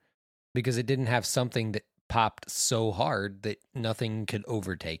flavor because it didn't have something that popped so hard that nothing could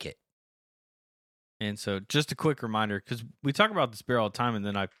overtake it. And so just a quick reminder, because we talk about this beer all the time, and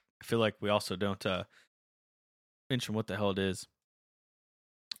then I feel like we also don't mention what the hell it is.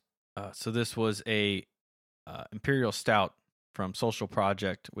 So this was a Imperial Stout from Social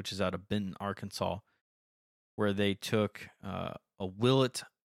Project, which is out of Benton, Arkansas, where they took a Willet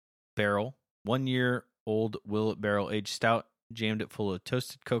barrel, 1 year old Willet barrel aged stout, jammed it full of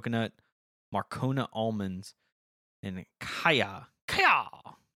toasted coconut, Marcona almonds, and cacao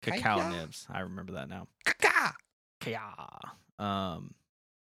nibs. I remember that now. Kaya.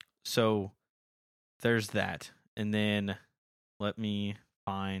 So there's that. And then let me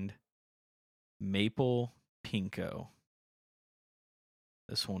find Maple Pinko.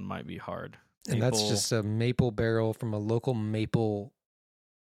 This one might be hard. And that's just a maple barrel from a local maple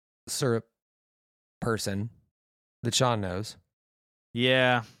syrup person that Sean knows.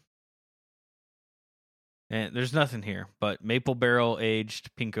 Yeah. And there's nothing here, but maple barrel aged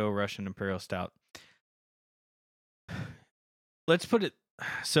Pinko Russian Imperial Stout. Let's put it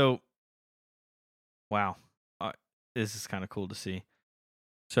so. Wow, this is kind of cool to see.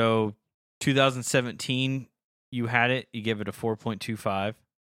 So, 2017, you had it. You gave it a 4.25.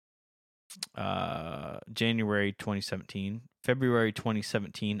 January 2017, February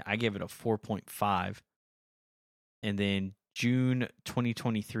 2017, I gave it a 4.5, and then June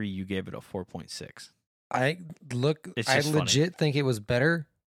 2023, you gave it a 4.6. I legit funny. think it was better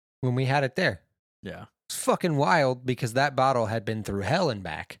when we had it there. Yeah. It's fucking wild because that bottle had been through hell and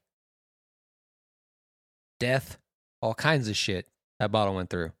back. Death, all kinds of shit that bottle went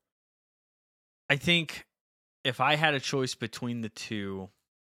through. I think if I had a choice between the two,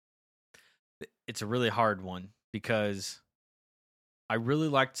 it's a really hard one because I really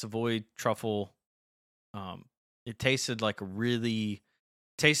liked Savoy Truffle. It tasted like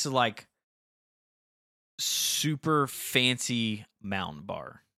super fancy mountain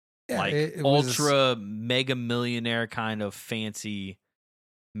bar. Yeah, like it ultra mega millionaire kind of fancy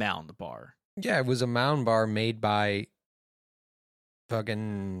mound bar. Yeah, it was a mound bar made by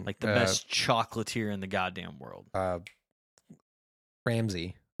fucking like the best chocolatier in the goddamn world.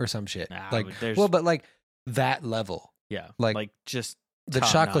 Ramsey or some shit. Nah, but like that level. Yeah, like just the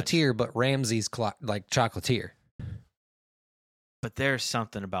chocolatier, notch. But Ramsey's like chocolatier. But there's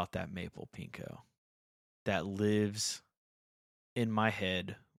something about that Maple Pinko that lives in my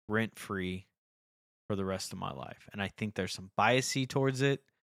head rent free for the rest of my life, and I think there's some biasy towards it.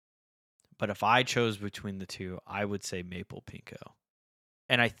 But if I chose between the two, I would say Maple Pinko.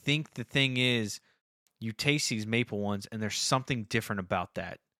 And I think the thing is, you taste these maple ones, and there's something different about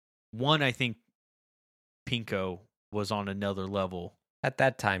that. One, I think Pinko was on another level at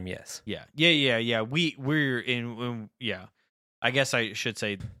that time. Yes. Yeah. We're in. Yeah. I guess I should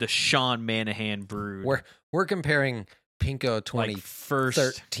say the Sean Manahan brewed. We're comparing Pinko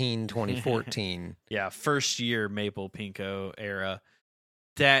 2013, 2014. Yeah, first year Maple Pinko era.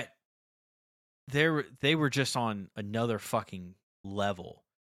 That they were just on another fucking level.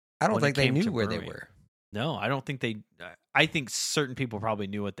 I don't think they knew where they were. No, I don't think they. I think certain people probably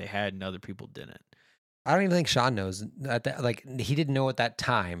knew what they had, and other people didn't. I don't even think Sean knows at that. Like he didn't know at that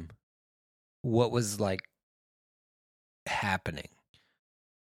time what was like happening.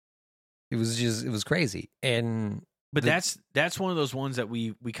 It was crazy. But that's one of those ones that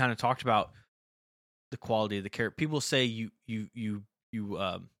we kind of talked about, the quality of the carrot. People say you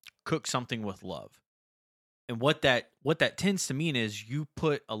cook something with love. And what that tends to mean is you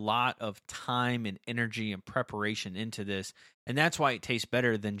put a lot of time and energy and preparation into this, and that's why it tastes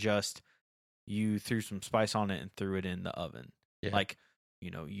better than just you threw some spice on it and threw it in the oven. Yeah. Like,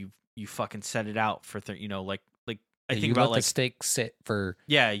 you fucking set it out for I think about the steak sit for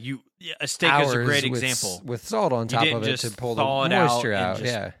a steak is a great example with salt on top of it to pull the moisture out.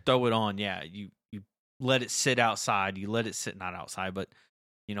 Yeah, throw it on. Yeah, you let it sit outside. You let it sit not outside, but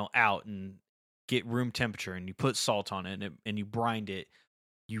out and get room temperature, and you put salt on it and you brined it.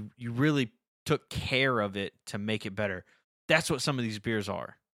 You really took care of it to make it better. That's what some of these beers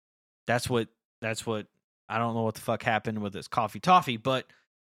are. That's what I don't know what the fuck happened with this coffee toffee, but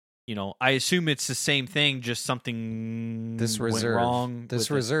I assume it's the same thing, just something went wrong.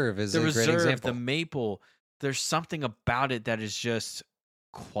 This reserve is a great example. The maple, there's something about it that is just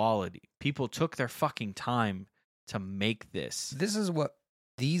quality. People took their fucking time to make this. This is what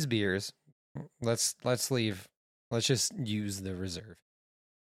these beers. Let's just use the reserve.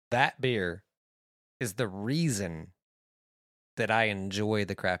 That beer is the reason that I enjoy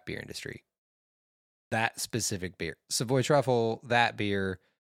the craft beer industry. That specific beer, Savoy Truffle, that beer,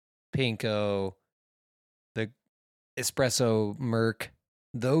 Pinko, the Espresso Merc,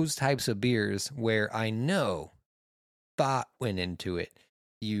 those types of beers where I know thought went into it.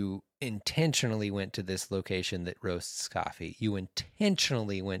 You intentionally went to this location that roasts coffee. You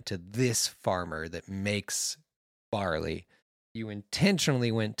intentionally went to this farmer that makes barley. You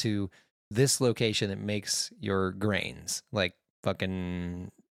intentionally went to this location that makes your grains, like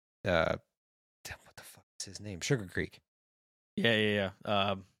fucking what the fuck is his name? Sugar Creek. Yeah.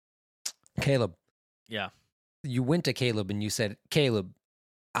 Caleb. Yeah. You went to Caleb and you said, Caleb,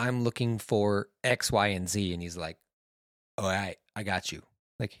 I'm looking for X, Y, and Z. And he's like, all right, I got you.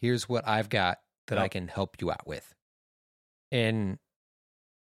 Like, here's what I've got that I can help you out with. And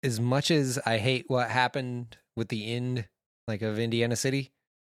as much as I hate what happened with the end, like, of Indiana City,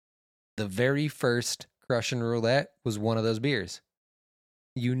 the very first Crush and Roulette was one of those beers.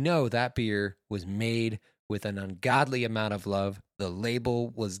 You know that beer was made with an ungodly amount of love. The label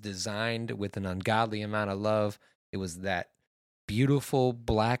was designed with an ungodly amount of love. It was that beautiful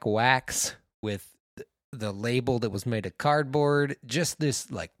black wax with the label that was made of cardboard. Just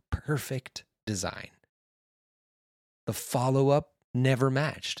this, like, perfect design. The follow-up never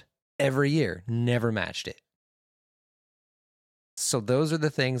matched. Every year, never matched it. So those are the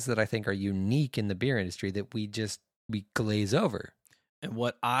things that I think are unique in the beer industry that we glaze over. And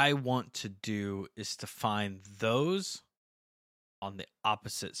what I want to do is to find those on the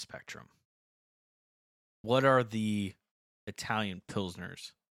opposite spectrum. What are the Italian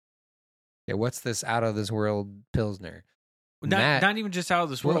Pilsners? Yeah, what's this out of this world Pilsner? Not even just out of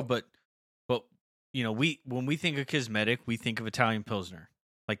this world, but you know, when we think of Kismetic, we think of Italian Pilsner.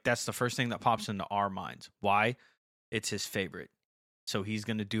 Like, that's the first thing that pops into our minds. Why? It's his favorite. So he's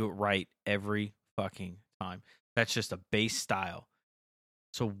going to do it right every fucking time. That's just a base style.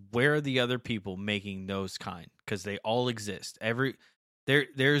 So where are the other people making those kind? Because they all exist.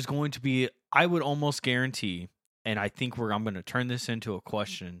 There's going to be, I would almost guarantee, and I think I'm going to turn this into a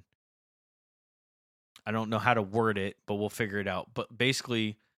question. I don't know how to word it, but we'll figure it out. But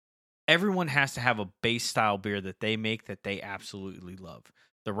basically, everyone has to have a base style beer that they make that they absolutely love.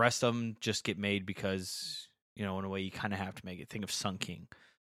 The rest of them just get made because, you know, in a way you kind of have to make it. Think of Sun King.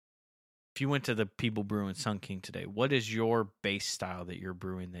 If you went to the people brewing Sun King today, what is your base style that you're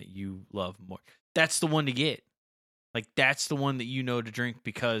brewing that you love more? That's the one to get. Like, that's the one that you know to drink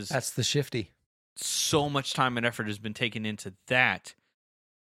because that's the shifty. So much time and effort has been taken into that.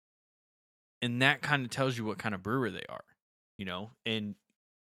 And that kind of tells you what kind of brewer they are, you know? And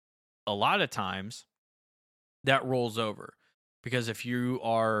a lot of times that rolls over because if you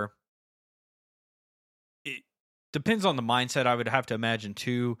are, it depends on the mindset, I would have to imagine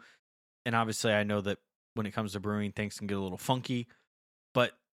too. And obviously I know that when it comes to brewing, things can get a little funky,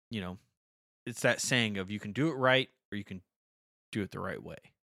 but you know, it's that saying of you can do it right or you can do it the right way.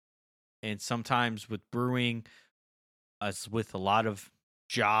 And sometimes with brewing, as with a lot of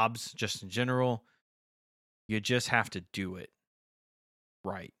jobs, just in general, you just have to do it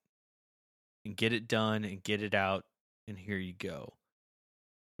right and get it done and get it out. And here you go.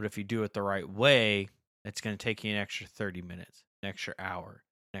 But if you do it the right way, it's going to take you an extra 30 minutes, an extra hour,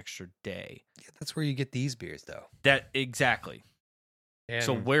 an extra day. Yeah, that's where you get these beers, though. That exactly. And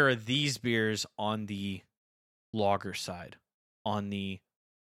so where are these beers on the lager side, on the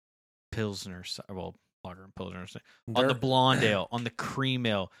Pilsner side? Well, lager and Pilsner side, on the blonde ale, on the cream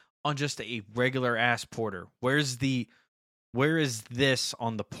ale, on just a regular ass porter. Where is this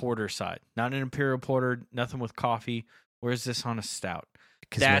on the porter side? Not an Imperial porter, nothing with coffee. Where is this on a stout?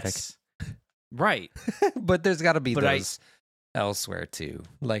 Cosmetic. That's right. But there's got to be those elsewhere too.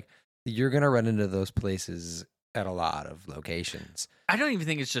 Like, you're going to run into those places at a lot of locations. I don't even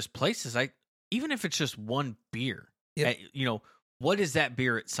think it's just places. Even if it's just one beer, yep. You know, what is that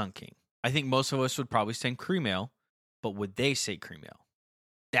beer at Sun King? I think most of us would probably say cream ale, but would they say cream ale?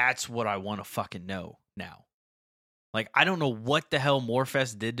 That's what I want to fucking know now. Like, I don't know what the hell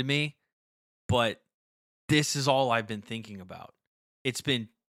Morefest did to me, but this is all I've been thinking about. It's been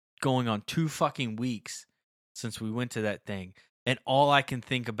going on 2 fucking weeks since we went to that thing. And all I can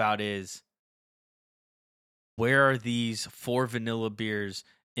think about is, where are these 4 vanilla beers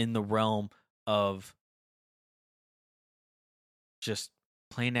in the realm of just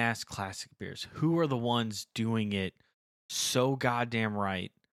plain ass classic beers? Who are the ones doing it so goddamn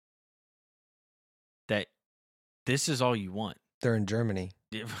right that this is all you want? They're in Germany.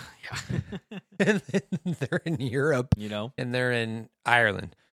 Yeah. And they're in Europe, you know, and they're in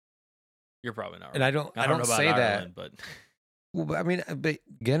Ireland. You're probably not right. And I don't know about say Ireland, that, but well, I mean, but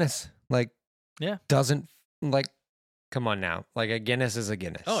Guinness, like, doesn't, like, come on now, like, a Guinness is a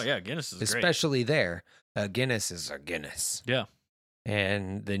Guinness. Oh yeah, Guinness is especially great. There, a Guinness is a Guinness. Yeah,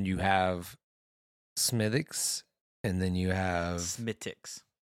 and then you have Smithwick's, and then you have Smithwick's.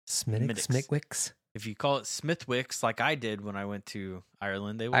 If you call it Smithwick's, like I did when I went to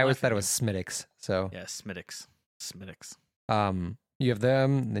Ireland, they will I always laugh thought at it was Smittix. So you. Yeah, Smittix. you have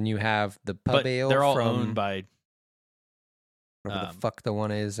them, then you have the pub But ale they're all from owned by. whatever the fuck the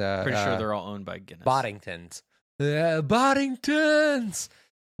one is. Pretty sure they're all owned by Guinness. Boddingtons. Yeah, Boddingtons.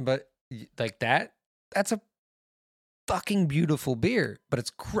 But like that's a fucking beautiful beer, but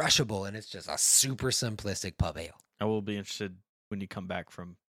it's crushable and it's just a super simplistic pub ale. I will be interested when you come back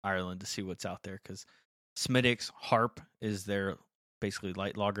from Ireland to see what's out there, because Smithwick's Harp is their basically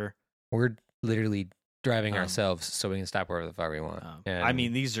light lager. We're literally driving ourselves so we can stop wherever the fuck we want. I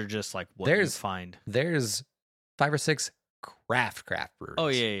mean, these are just like what you find. There's 5 or 6 craft breweries. Oh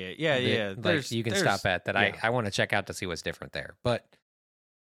yeah. Like you can stop at that. Yeah. I want to check out to see what's different there. But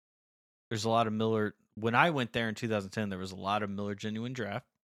there's a lot of Miller. When I went there in 2010, there was a lot of Miller Genuine Draft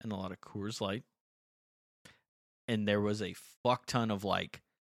and a lot of Coors Light, and there was a fuck ton of like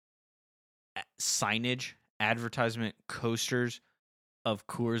signage, advertisement, coasters of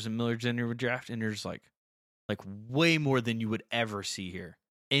Coors and Miller Genuine Draft, and there's like way more than you would ever see here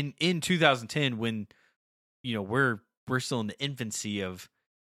in 2010, when we're still in the infancy of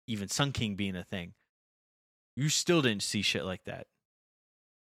even Sun King being a thing. You still didn't see shit like that.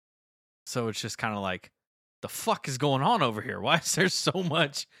 So it's just kind of like, the fuck is going on over here? Why is there so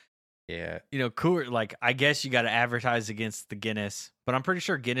much? Yeah. Coors, like, I guess you got to advertise against the Guinness, but I'm pretty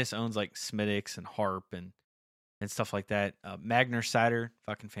sure Guinness owns like Smittix and Harp and stuff like that. Magner cider,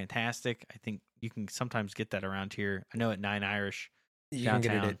 fucking fantastic. I think you can sometimes get that around here. I know at 9 Irish You downtown.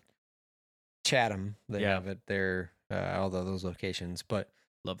 can get it at Chatham. They have it there, all of those locations. But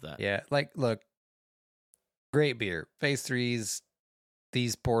love that. Yeah, like, look, great beer. Phase 3s,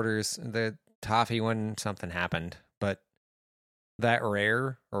 these porters, the toffee one, something happened. But that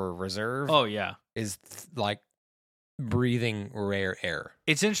rare or reserve, oh yeah, is like breathing rare air.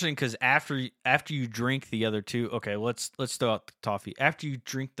 It's interesting because after you drink the other two, okay, let's throw out the toffee. After you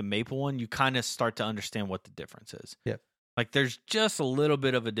drink the maple one, you kind of start to understand what the difference is. Yep. Like there's just a little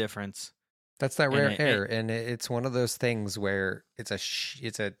bit of a difference. That's that rare air, and it's one of those things where it's a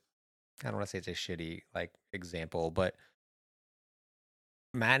I don't want to say it's a shitty like example, but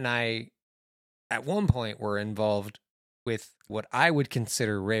Matt and I at one point were involved with what I would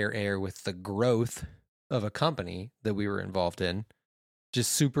consider rare air with the growth of a company that we were involved in.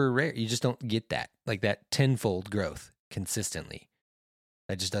 Just super rare. You just don't get that, like that tenfold growth consistently.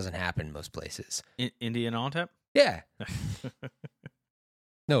 That just doesn't happen most places. Indian on tap? Yeah.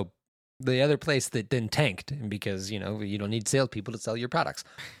 No, the other place that then tanked because, you don't need salespeople to sell your products.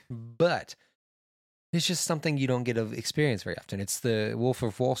 But it's just something you don't get to experience very often. It's the Wolf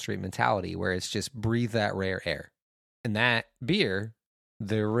of Wall Street mentality where it's just breathe that rare air. And that beer,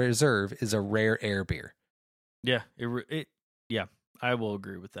 the Reserve, is a rare air beer. Yeah, yeah, I will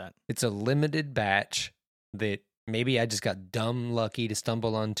agree with that. It's a limited batch that maybe I just got dumb lucky to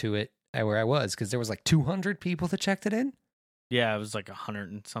stumble onto it at where I was, because there was like 200 people that checked it in. Yeah, it was like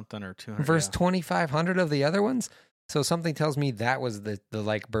 100 and something or 200. Versus 2,500 of the other ones. So something tells me that was the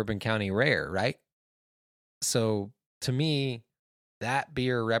like Bourbon County rare, right? So to me, that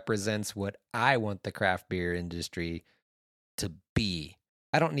beer represents what I want the craft beer industry to be.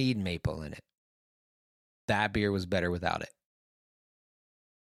 I don't need maple in it. That beer was better without it.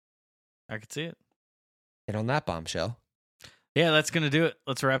 I could see it. And on that bombshell. Yeah, that's going to do it.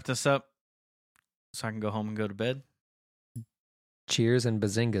 Let's wrap this up so I can go home and go to bed. Cheers and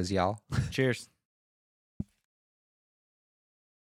bazingas, y'all. Cheers.